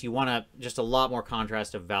face, you want just a lot more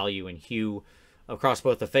contrast of value and hue across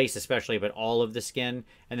both the face especially, but all of the skin,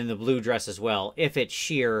 and then the blue dress as well. If it's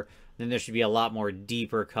sheer, then there should be a lot more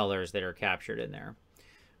deeper colors that are captured in there,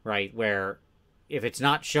 right? Where if it's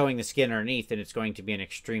not showing the skin underneath, then it's going to be an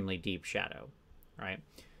extremely deep shadow, right?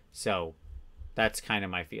 So that's kind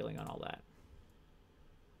of my feeling on all that.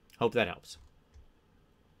 Hope that helps.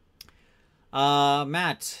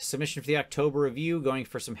 Matt, submission for the October review, going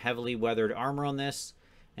for some heavily weathered armor on this.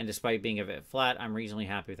 And despite being a bit flat, I'm reasonably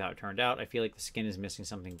happy with how it turned out. I feel like the skin is missing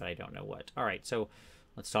something, but I don't know what. All right, so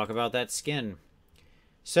let's talk about that skin.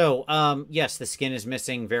 So, yes, the skin is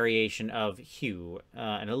missing variation of hue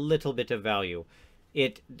and a little bit of value.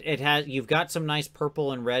 You've got some nice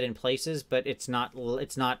purple and red in places, but it's not,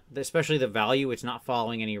 especially the value, it's not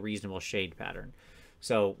following any reasonable shade pattern.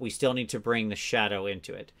 So we still need to bring the shadow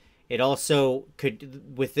into it. It also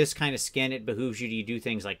could, with this kind of skin, it behooves you to do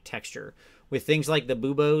things like texture. With things like the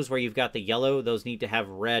buboes where you've got the yellow, those need to have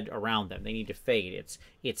red around them. They need to fade.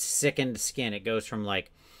 It's sickened skin. It goes from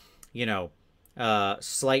like, you know,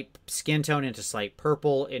 slight skin tone into slight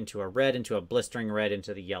purple, into a red, into a blistering red,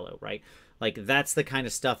 into the yellow, right? Like that's the kind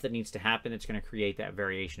of stuff that needs to happen. It's going to create that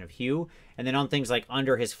variation of hue. And then on things like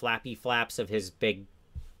under his flappy flaps of his big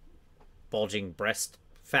bulging breast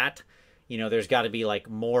fat, you know, there's got to be like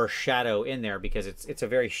more shadow in there because it's a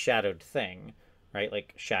very shadowed thing, right?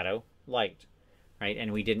 Like shadow, light, right?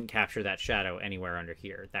 And we didn't capture that shadow anywhere under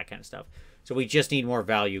here, that kind of stuff. So we just need more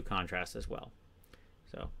value contrast as well.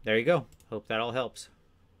 So there you go. Hope that all helps.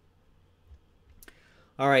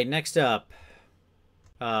 All right, next up,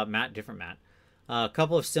 Matt, different Matt. A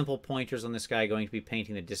couple of simple pointers on this guy, going to be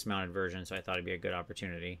painting the dismounted version, so I thought it'd be a good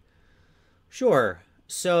opportunity. Sure.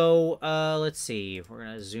 So, let's see. We're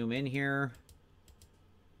going to zoom in here.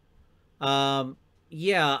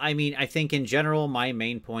 Yeah, I mean, I think in general, my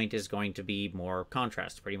main point is going to be more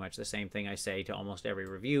contrast. Pretty much the same thing I say to almost every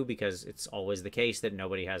review, because it's always the case that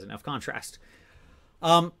nobody has enough contrast.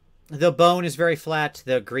 The bone is very flat,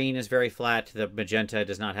 the green is very flat, the magenta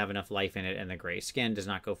does not have enough life in it, and the gray skin does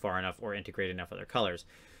not go far enough or integrate enough other colors.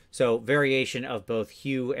 So variation of both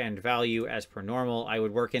hue and value as per normal. I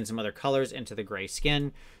would work in some other colors into the gray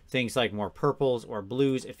skin, things like more purples or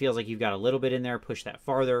blues. It feels like you've got a little bit in there, push that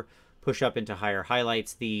farther, push up into higher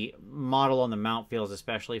highlights. The model on the mount feels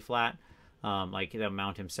especially flat, like the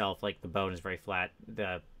mount himself, like the bone is very flat,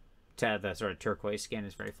 the sort of turquoise skin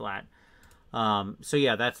is very flat. So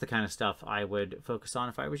yeah, that's the kind of stuff I would focus on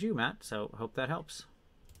if I was you, Matt. So hope that helps.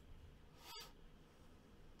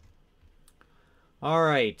 All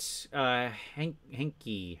right,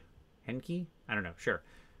 Henky, I don't know. Sure.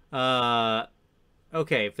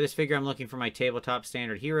 Okay, for this figure, I'm looking for my tabletop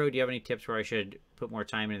standard hero. Do you have any tips where I should put more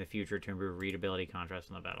time in the future to improve readability,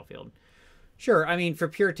 contrast on the battlefield? Sure. I mean, for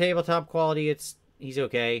pure tabletop quality, he's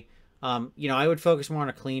okay. You know, I would focus more on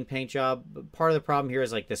a clean paint job. Part of the problem here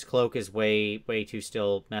is like this cloak is way too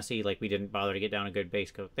still messy. Like we didn't bother to get down a good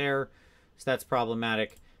base coat there, so that's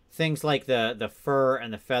problematic. Things like the fur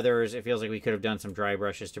and the feathers, it feels like we could have done some dry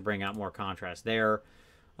brushes to bring out more contrast there.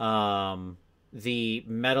 The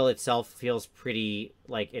metal itself feels pretty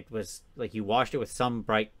like it was like you washed it with some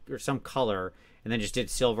bright or some color and then just did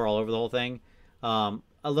silver all over the whole thing. A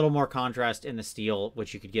little more contrast in the steel,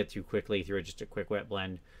 which you could get through quickly through just a quick wet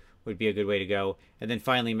blend, would be a good way to go. And then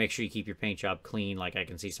finally, make sure you keep your paint job clean. Like I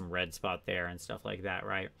can see some red spot there and stuff like that,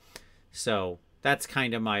 right? So that's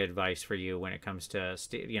kind of my advice for you when it comes to,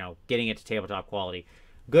 you know, getting it to tabletop quality.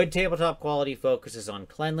 Good tabletop quality focuses on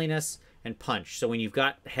cleanliness and punch. So when you've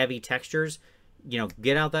got heavy textures, you know,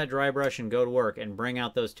 get out that dry brush and go to work and bring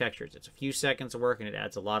out those textures. It's a few seconds of work and it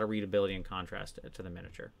adds a lot of readability and contrast to the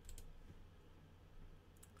miniature.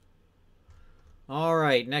 All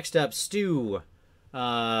right, next up, Stu.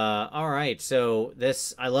 All right, so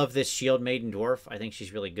I love this Shield Maiden Dwarf. I think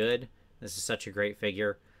she's really good. This is such a great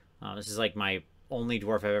figure. This is like my only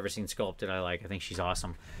dwarf I've ever seen sculpted I like. I think she's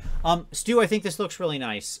awesome. Stu, I think this looks really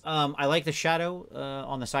nice. I like the shadow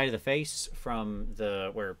on the side of the face from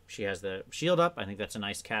where she has the shield up. I think that's a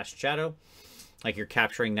nice cast shadow. Like you're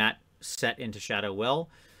capturing that set into shadow well.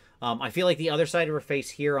 I feel like the other side of her face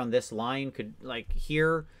here on this line could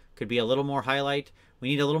be a little more highlight. We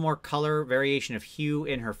need a little more color variation of hue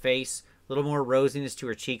in her face, a little more rosiness to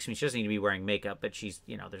her cheeks. I mean, she doesn't need to be wearing makeup, but she's,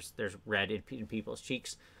 you know, there's red in people's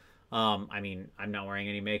cheeks. I mean, I'm not wearing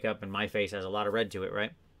any makeup and my face has a lot of red to it,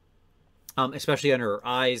 right? Especially under her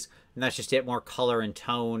eyes, and that's just it, more color and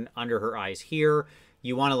tone under her eyes here.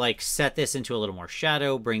 You want to like set this into a little more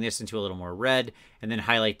shadow, bring this into a little more red, and then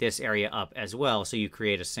highlight this area up as well. So you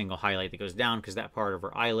create a single highlight that goes down because that part of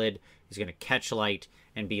her eyelid is going to catch light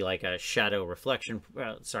and be like a shadow reflection.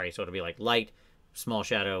 So it'll be like light, small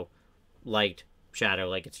shadow, light, shadow.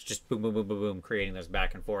 Like it's just boom, boom, boom, boom, boom, creating those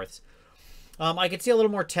back and forths. I could see a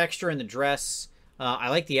little more texture in the dress. I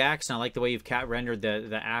like the axe, and I like the way you've rendered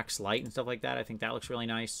the axe light and stuff like that. I think that looks really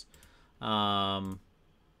nice.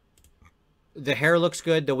 The hair looks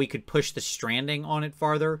good, though we could push the stranding on it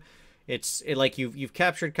farther. Like you've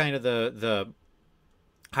captured kind of the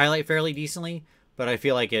highlight fairly decently, but I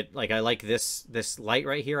feel like I like this light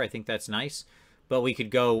right here. I think that's nice, but we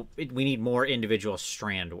need more individual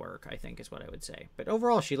strand work, I think is what I would say. But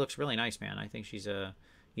overall, she looks really nice, man. I think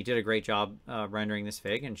you did a great job rendering this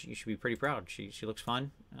fig, and you should be pretty proud. She looks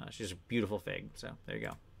fun. She's a beautiful fig, so there you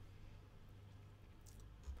go.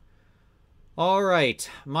 All right,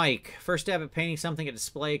 Mike, first stab at painting something at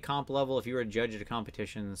display comp level. If you were a judge at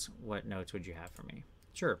competitions, what notes would you have for me?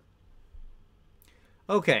 Sure.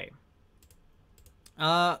 Okay.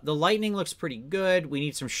 The lightning looks pretty good. We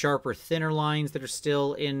need some sharper, thinner lines that are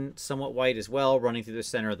still in somewhat white as well, running through the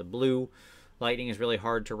center of the blue. Lightning is really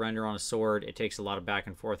hard to render on a sword. It takes a lot of back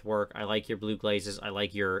and forth work. I like your blue glazes. I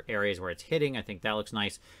like your areas where it's hitting. I think that looks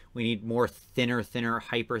nice. We need more thinner,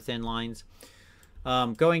 hyper thin lines.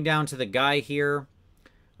 Going down to the guy here.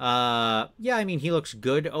 Yeah, I mean, he looks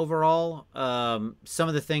good overall. Some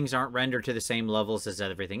of the things aren't rendered to the same levels as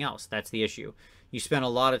everything else. That's the issue. You spent a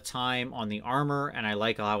lot of time on the armor, and I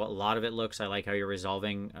like how a lot of it looks. I like how you're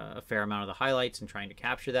resolving a fair amount of the highlights and trying to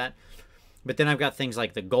capture that. But then I've got things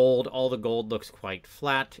like the gold. All the gold looks quite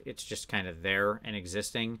flat. It's just kind of there and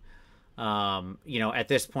existing. You know, at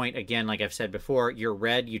this point, again, like I've said before, your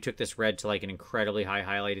red, you took this red to like an incredibly high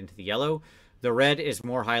highlight into the yellow. The red is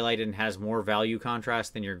more highlighted and has more value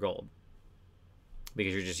contrast than your gold,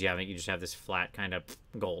 because you just have this flat kind of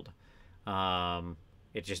gold.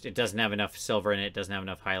 It doesn't have enough silver in it. It doesn't have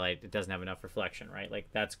enough highlight. It doesn't have enough reflection, right? Like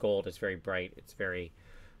that's gold. It's very bright. It's very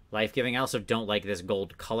life-giving. I also don't like this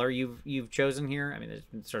gold color you've chosen here. I mean,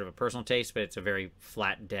 it's sort of a personal taste, but it's a very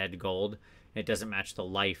flat, dead gold. It doesn't match the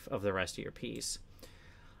life of the rest of your piece.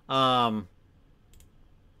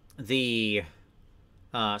 The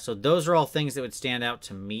so those are all things that would stand out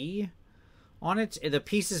to me on it. The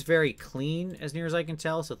piece is very clean as near as I can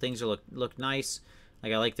tell, so things are look nice.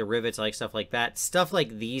 Like I like the rivets, I like stuff like that. Stuff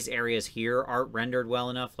like these areas here aren't rendered well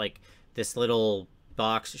enough. Like this little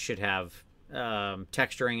box should have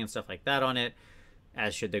texturing and stuff like that on it,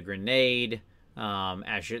 as should the grenade.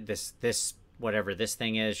 As should this whatever this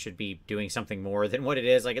thing is should be doing something more than what it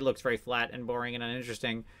is. Like it looks very flat and boring and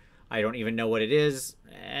uninteresting. I don't even know what it is,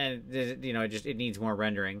 and you know, it needs more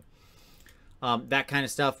rendering. That kind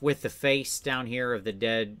of stuff with the face down here of the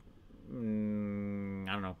dead, I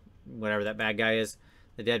don't know, whatever that bad guy is,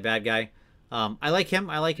 the dead bad guy. I like him.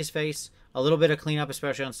 I like his face. A little bit of cleanup,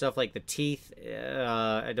 especially on stuff like the teeth.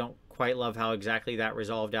 I don't quite love how exactly that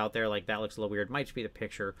resolved out there. Like that looks a little weird. Might just be the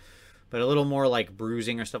picture, but a little more like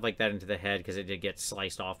bruising or stuff like that into the head because it did get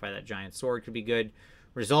sliced off by that giant sword could be good.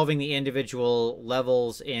 Resolving the individual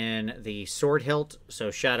levels in the sword hilt.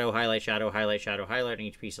 So shadow, highlight, shadow, highlight, shadow, highlight, and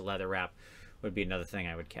each piece of leather wrap would be another thing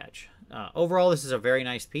I would catch. Overall, this is a very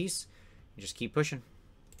nice piece. You just keep pushing.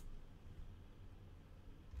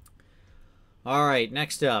 All right,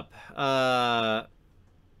 next up.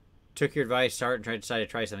 Took your advice, start and decide to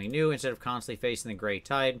try something new instead of constantly facing the gray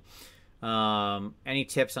tide. Any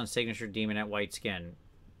tips on signature demonette white skin?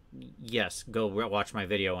 Yes, go watch my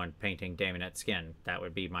video on painting demonette skin. That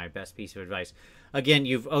would be my best piece of advice. Again,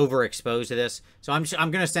 you've overexposed to this, so I'm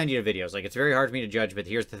going to send you the videos. Like, it's very hard for me to judge, but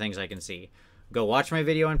here's the things I can see. Go watch my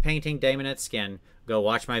video on painting demonette skin. Go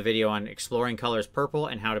watch my video on exploring colors purple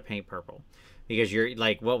and how to paint purple. Because you're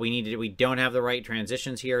like, what we need to do, we don't have the right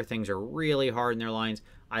transitions here. Things are really hard in their lines.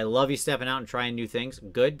 I love you stepping out and trying new things.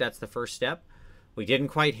 Good, that's the first step. We didn't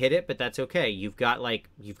quite hit it, but that's okay. You've got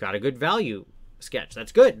a good value sketch.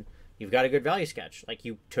 That's good. You've got a good value sketch. Like,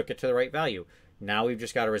 you took it to the right value. Now we've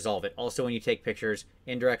just got to resolve it. Also, when you take pictures,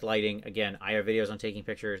 indirect lighting. Again, I have videos on taking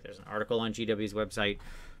pictures. There's an article on GW's website.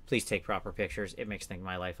 Please take proper pictures. It makes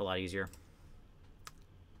my life a lot easier.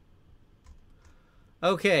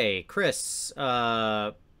 Okay, Chris.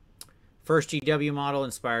 First GW model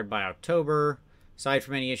inspired by October. Aside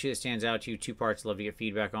from any issue that stands out to you, 2 parts love to get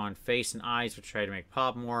feedback on. Face and eyes, which try to make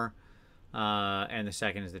pop more. And the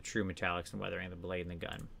second is the true metallics and weathering of the blade and the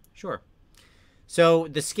gun. Sure. So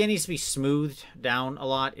the skin needs to be smoothed down a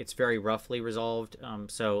lot. It's very roughly resolved.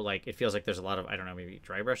 So like it feels like there's a lot of, I don't know, maybe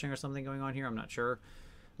dry brushing or something going on here. I'm not sure.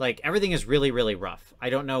 Like everything is really, really rough. I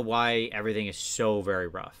don't know why everything is so very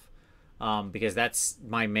rough. Because that's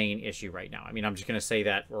my main issue right now. I mean, I'm just going to say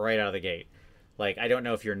that right out of the gate. Like, I don't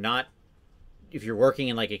know if you're working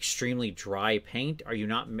in like extremely dry paint. Are you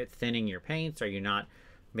not thinning your paints? Are you not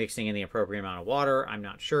mixing in the appropriate amount of water? I'm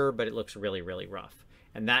not sure, but it looks really, really rough.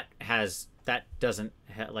 And like,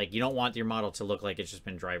 you don't want your model to look like it's just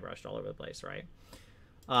been dry brushed all over the place, right?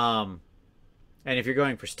 And if you're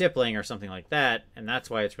going for stippling or something like that, and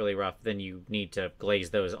that's why it's really rough, then you need to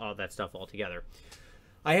glaze all that stuff all together.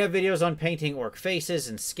 I have videos on painting orc faces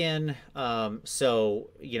and skin,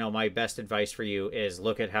 so, you know, my best advice for you is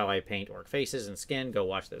look at how I paint orc faces and skin. Go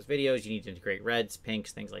watch those videos. You need to integrate reds,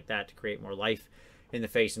 pinks, things like that to create more life in the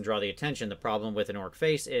face and draw the attention. The problem with an orc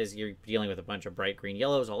face is you're dealing with a bunch of bright green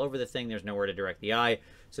yellows all over the thing. There's nowhere to direct the eye.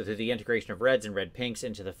 So through the integration of reds and red pinks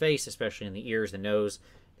into the face, especially in the ears, the nose,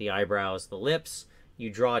 the eyebrows, the lips,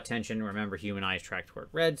 you draw attention. Remember, human eyes track toward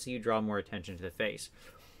red, so you draw more attention to the face.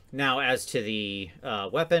 Now, as to the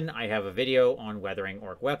weapon, I have a video on weathering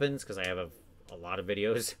orc weapons, because I have a lot of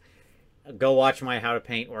videos. Go watch my How to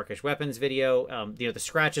Paint Orcish Weapons video. You know, the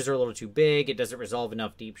scratches are a little too big. It doesn't resolve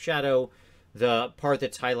enough deep shadow. The part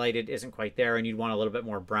that's highlighted isn't quite there, and you'd want a little bit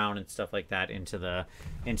more brown and stuff like that into the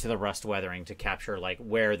rust weathering to capture like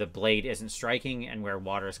where the blade isn't striking and where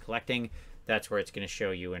water is collecting. That's where it's going to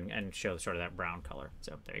show you and show sort of that brown color.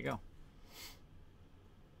 So there you go.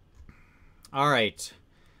 All right.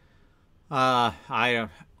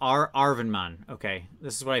 Arvinman. Okay,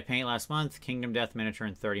 this is what I paint last month. Kingdom Death miniature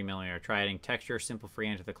in 30mm. Try adding texture, simple free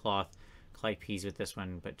into the cloth. Clay peas with this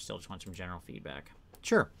one, but still just want some general feedback.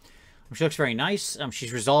 Sure. She looks very nice.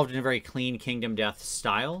 She's resolved in a very clean Kingdom Death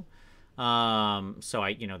style. So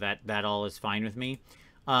that all is fine with me.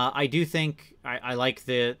 I do think I like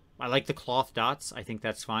the cloth dots. I think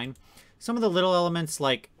that's fine. Some of the little elements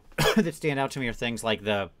like that stand out to me are things like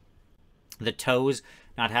the toes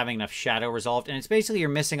not having enough shadow resolved, and it's basically you're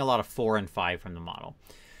missing a lot of 4 and 5 from the model.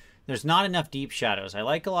 There's not enough deep shadows. I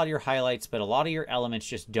like a lot of your highlights, but a lot of your elements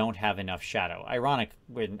just don't have enough shadow. Ironic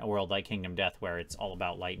in a world like Kingdom Death where it's all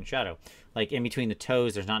about light and shadow. Like in between the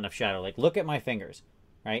toes, there's not enough shadow. Like look at my fingers,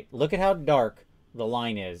 right? Look at how dark the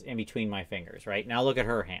line is in between my fingers, right? Now look at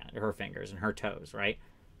her fingers and her toes, right?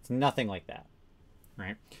 It's nothing like that.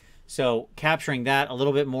 right? So capturing that a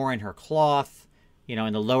little bit more in her cloth, you know,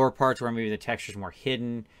 in the lower parts where maybe the texture's more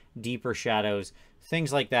hidden, deeper shadows,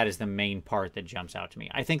 things like that is the main part that jumps out to me.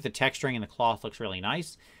 I think the texturing in the cloth looks really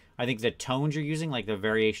nice. I think the tones you're using, like the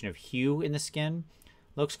variation of hue in the skin,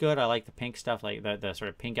 looks good. I like the pink stuff, like the sort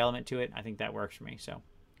of pink element to it. I think that works for me. So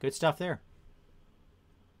good stuff there.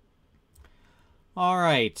 All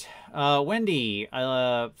right. Wendy,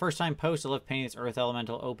 first time post. I love painting this Earth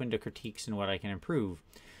Elemental. Open to critiques and what I can improve.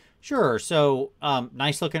 Sure. So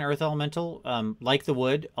nice looking Earth Elemental. Like the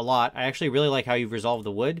wood a lot. I actually really like how you've resolved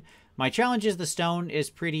the wood. My challenge is the stone is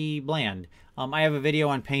pretty bland. I have a video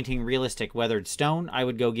on painting realistic weathered stone. I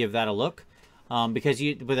would go give that a look. Because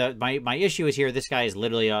my issue is here, this guy is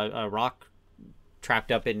literally a rock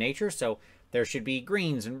trapped up in nature, so there should be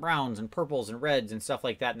greens and browns and purples and reds and stuff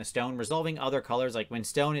like that in the stone. Resolving other colors, like when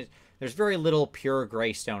stone is, there's very little pure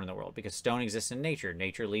gray stone in the world because stone exists in nature.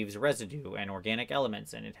 Nature leaves residue and organic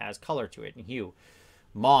elements, and it has color to it and hue,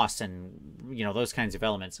 moss, and you know, those kinds of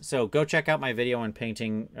elements. So go check out my video on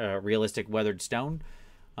painting realistic weathered stone.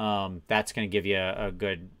 That's going to give you a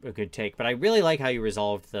good take. But I really like how you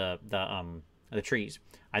resolved the trees.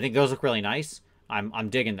 I think those look really nice. I'm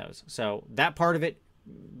digging those. So that part of it,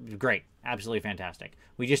 great. Absolutely fantastic.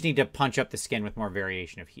 We just need to punch up the skin with more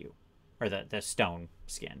variation of hue. Or the stone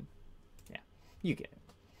skin. Yeah, you get it.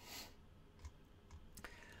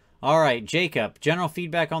 All right, Jacob. General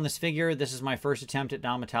feedback on this figure. This is my first attempt at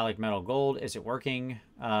non-metallic metal gold. Is it working?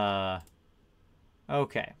 Okay.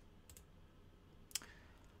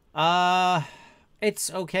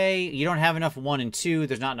 It's okay. You don't have enough 1 and 2.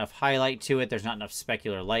 There's not enough highlight to it. There's not enough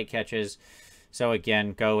specular light catches. So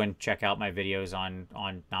again, go and check out my videos on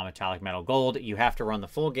non-metallic metal gold. You have to run the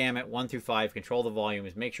full gamut, 1 through 5, control the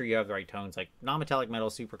volumes, make sure you have the right tones. Like non-metallic metal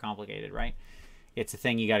is super complicated, right? It's a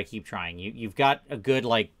thing you got to keep trying. You've got a good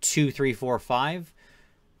like 2, 3, 4, 5,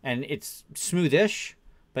 and it's smoothish,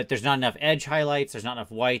 but there's not enough edge highlights. There's not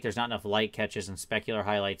enough white. There's not enough light catches and specular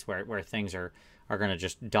highlights where things are going to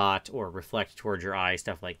just dot or reflect towards your eye,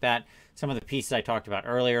 stuff like that. Some of the pieces I talked about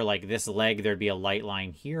earlier, like this leg, there'd be a light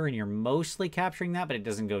line here, and you're mostly capturing that, but it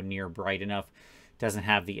doesn't go near bright enough. It doesn't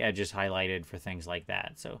have the edges highlighted for things like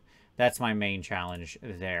that. So that's my main challenge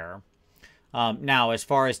there. Now, as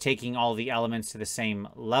far as taking all the elements to the same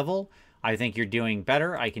level, I think you're doing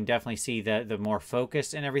better. I can definitely see the more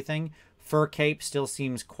focus and everything. Fur cape still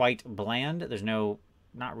seems quite bland. There's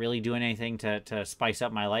not really doing anything to spice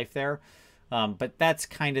up my life there. But that's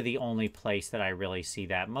kind of the only place that I really see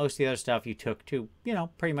that. Most of the other stuff you took to, you know,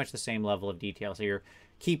 pretty much the same level of detail. So you're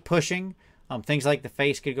keep pushing. Things like the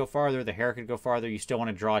face could go farther, the hair could go farther. You still want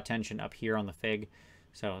to draw attention up here on the fig.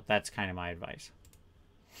 So that's kind of my advice.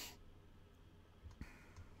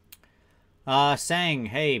 Sang,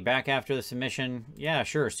 hey, back after the submission. Yeah,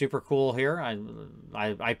 sure, super cool here.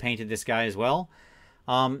 I painted this guy as well.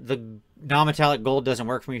 The non-metallic gold doesn't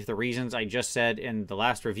work for me for the reasons I just said in the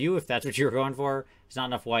last review, if that's what you were going for. It's not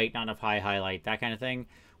enough white, not enough high highlight, that kind of thing.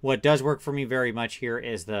 What does work for me very much here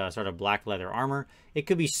is the sort of black leather armor. It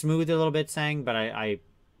could be smooth a little bit, Sang, but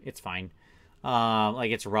it's fine.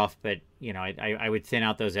 Like it's rough, but you know, I would thin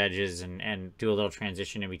out those edges and do a little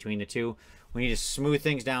transition in between the two. We need to smooth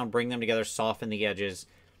things down, bring them together, soften the edges,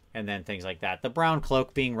 and then things like that. The brown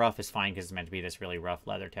cloak being rough is fine because it's meant to be this really rough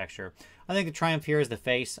leather texture. I think the triumph here is the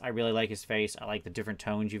face. I really like his face. I like the different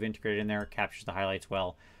tones you've integrated in there. It captures the highlights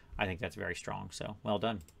well. I think that's very strong, so well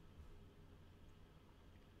done.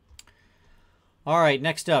 All right,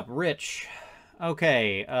 next up, Rich.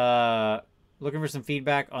 Okay, looking for some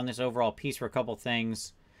feedback on this overall piece for a couple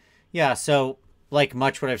things. Yeah, so like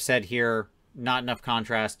much what I've said here, not enough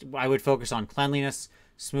contrast. I would focus on cleanliness,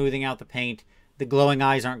 smoothing out the paint. The glowing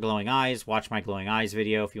eyes aren't glowing eyes. Watch my glowing eyes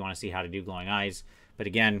video if you want to see how to do glowing eyes. But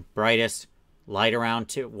again, brightest, light around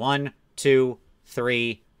 2, 1, 2,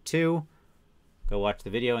 3, 2. Go watch the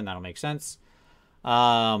video and that'll make sense.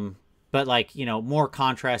 But like, you know, more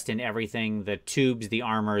contrast in everything. The tubes, the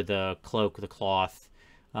armor, the cloak, the cloth,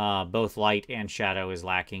 both light and shadow is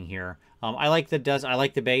lacking here. I like the base. I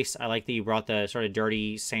like that you brought the sort of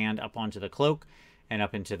dirty sand up onto the cloak and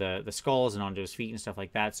up into the skulls and onto his feet and stuff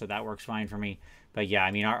like that. So that works fine for me. But yeah,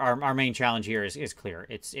 I mean, our main challenge here is clear.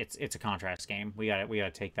 It's a contrast game. We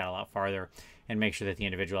gotta take that a lot farther and make sure that the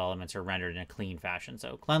individual elements are rendered in a clean fashion.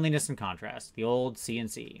 So cleanliness and contrast, the old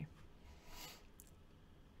CNC.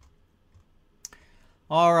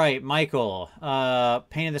 All right, Michael,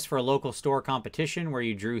 painted this for a local store competition where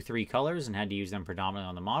you drew 3 colors and had to use them predominantly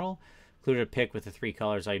on the model. Included a pic with the 3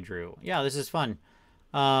 colors I drew. Yeah, this is fun.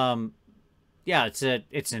 Yeah, it's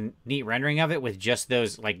a neat rendering of it with just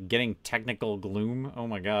those, like, getting technical gloom. Oh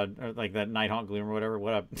my god, or like that Nighthawk gloom or whatever.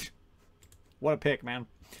 What up? What a pick, man.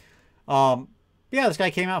 Yeah, this guy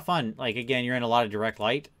came out fun. Like, again, you're in a lot of direct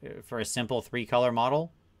light for a simple 3-color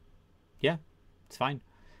model. Yeah, it's fine.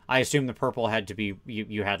 I assume the purple had to be,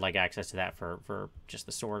 you had like access to that for just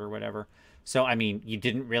the sword or whatever. So, I mean, you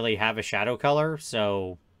didn't really have a shadow color.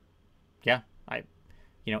 So, yeah,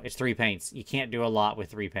 it's 3 paints. You can't do a lot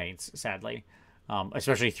with 3 paints, sadly.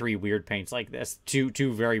 Especially 3 weird paints like this.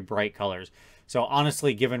 Two very bright colors. So,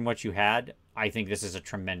 honestly, given what you had, I think this is a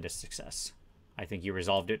tremendous success. I think you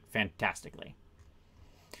resolved it fantastically.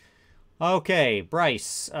 Okay,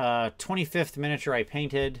 Bryce, 25th miniature I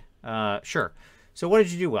painted. Sure. So what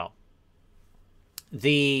did you do well?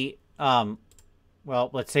 Well,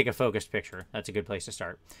 let's take a focused picture. That's a good place to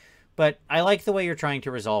start. But I like the way you're trying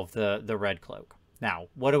to resolve the red cloak. Now,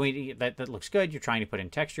 what do we, that looks good. You're trying to put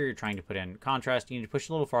in texture. You're trying to put in contrast. You need to push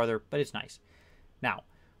a little farther, but it's nice. Now,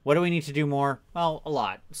 what do we need to do more? Well, a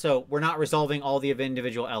lot. So we're not resolving all the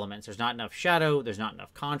individual elements. There's not enough shadow. There's not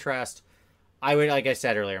enough contrast. I would, like I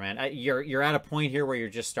said earlier, man, you're at a point here where you're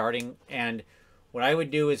just starting, and what I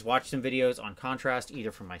would do is watch some videos on contrast,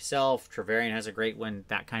 either from myself, Trevelyan has a great one,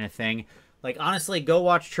 that kind of thing. Like, honestly, go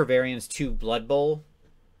watch Trevelyan's 2 Blood Bowl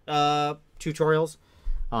tutorials.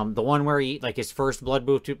 The one where he, like, his first Blood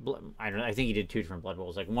Bowl, I don't know, I think he did 2 different Blood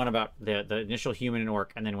Bowls. Like, one about the initial human and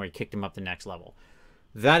orc, and then where he kicked him up the next level.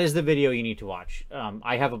 That is the video you need to watch.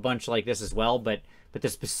 I have a bunch like this as well, but the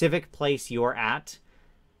specific place you're at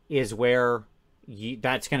is where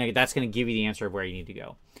that's gonna give you the answer of where you need to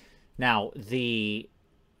go. Now,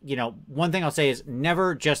 one thing I'll say is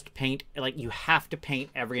never just paint, like, you have to paint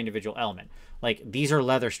every individual element. Like, these are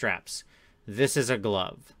leather straps. This is a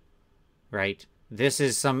glove, right? This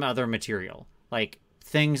is some other material. Like,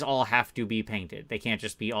 things all have to be painted. They can't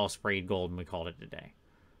just be all sprayed gold and we called it a day,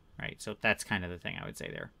 right? So that's kind of the thing I would say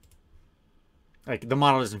there. Like, the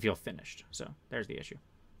model doesn't feel finished. So there's the issue.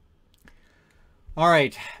 All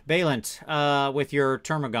right, Balent, with your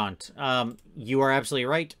Termagant. You are absolutely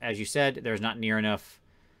right. As you said, there's not near enough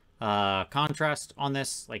contrast on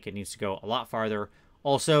this. Like, it needs to go a lot farther.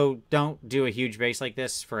 Also, don't do a huge base like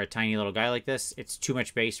this for a tiny little guy like this. It's too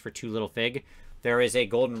much base for too little fig. There is a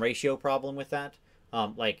golden ratio problem with that.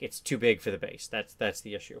 Like, it's too big for the base. That's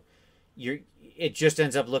the issue. It just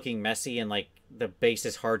ends up looking messy, and, like, the base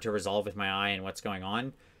is hard to resolve with my eye and what's going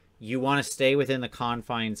on. You want to stay within the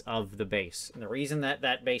confines of the base. And the reason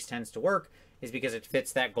that base tends to work is because it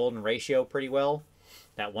fits that golden ratio pretty well,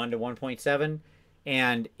 that 1 to 1.7.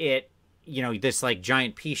 And it, this, like,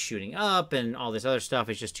 giant piece shooting up and all this other stuff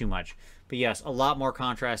is just too much. But yes, a lot more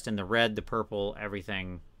contrast in the red, the purple,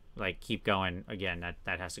 everything. Like, keep going. Again,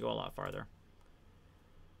 that has to go a lot farther.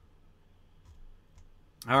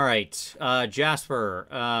 All right,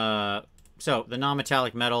 Jasper. So the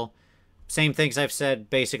non-metallic metal. Same things I've said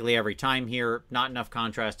basically every time here. Not enough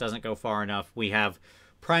contrast, doesn't go far enough. We have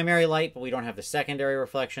primary light, but we don't have the secondary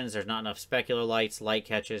reflections. There's not enough specular lights, light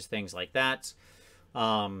catches, things like that.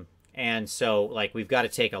 And so, like, we've got to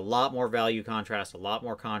take a lot more value contrast, a lot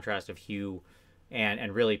more contrast of hue,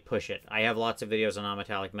 and really push it. I have lots of videos on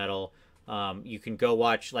non-metallic metal. You can go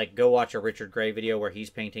watch a Richard Gray video where he's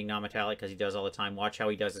painting non-metallic because he does all the time. Watch how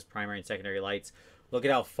he does his primary and secondary lights. Look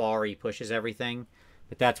at how far he pushes everything.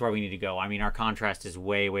 But that's where we need to go. I mean, our contrast is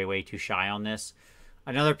way, way, way too shy on this.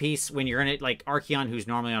 Another piece, when you're in it, like Archeon, who's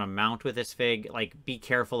normally on a mount with this fig, like, be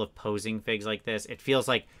careful of posing figs like this. It feels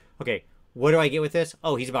like, okay, what do I get with this?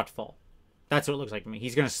 Oh, he's about to fall. That's what it looks like to me.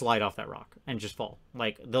 He's going to slide off that rock and just fall.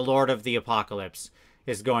 Like, the Lord of the Apocalypse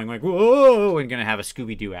is going like, whoa, and going to have a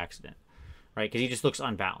Scooby-Doo accident, right? Because he just looks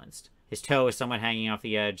unbalanced. His toe is somewhat hanging off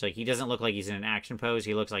the edge. Like, he doesn't look like he's in an action pose.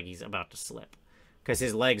 He looks like he's about to slip because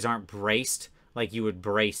his legs aren't braced like you would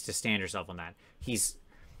brace to stand yourself on that. Because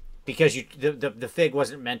the fig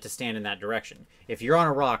wasn't meant to stand in that direction. If you're on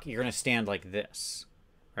a rock, you're going to stand like this,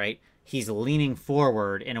 right? He's leaning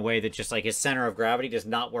forward in a way that just, like, his center of gravity does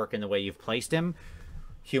not work in the way you've placed him.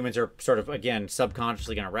 Humans are sort of, again,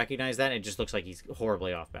 subconsciously going to recognize that. It just looks like he's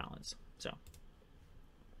horribly off balance. So,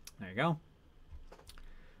 there you go.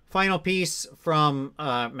 Final piece from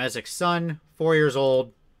Mezik's son, 4 years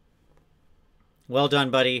old. Well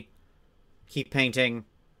done, buddy. Keep painting.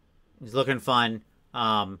 He's looking fun.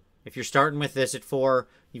 If you're starting with this at 4,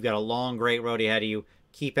 you've got a long, great road ahead of you.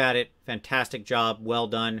 Keep at it. Fantastic job. Well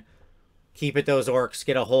done. Keep at those orcs.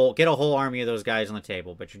 Get a whole army of those guys on the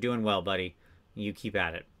table. But you're doing well, buddy. You keep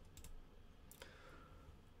at it.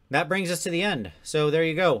 That brings us to the end. So there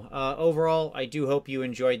you go. Overall, I do hope you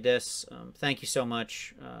enjoyed this. Thank you so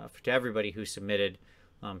much to everybody who submitted.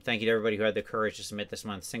 Thank you to everybody who had the courage to submit this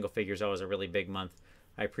month. Single figure is always a really big month.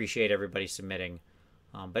 I appreciate everybody submitting.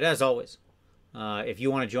 But as always, if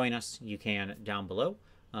you want to join us, you can down below.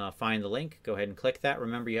 find the link. Go ahead and click that.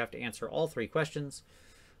 Remember, you have to answer all 3 questions.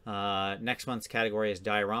 Next month's category is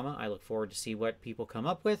diorama. I look forward to see what people come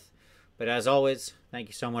up with. But as always, thank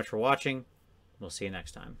you so much for watching. We'll see you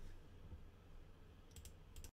next time.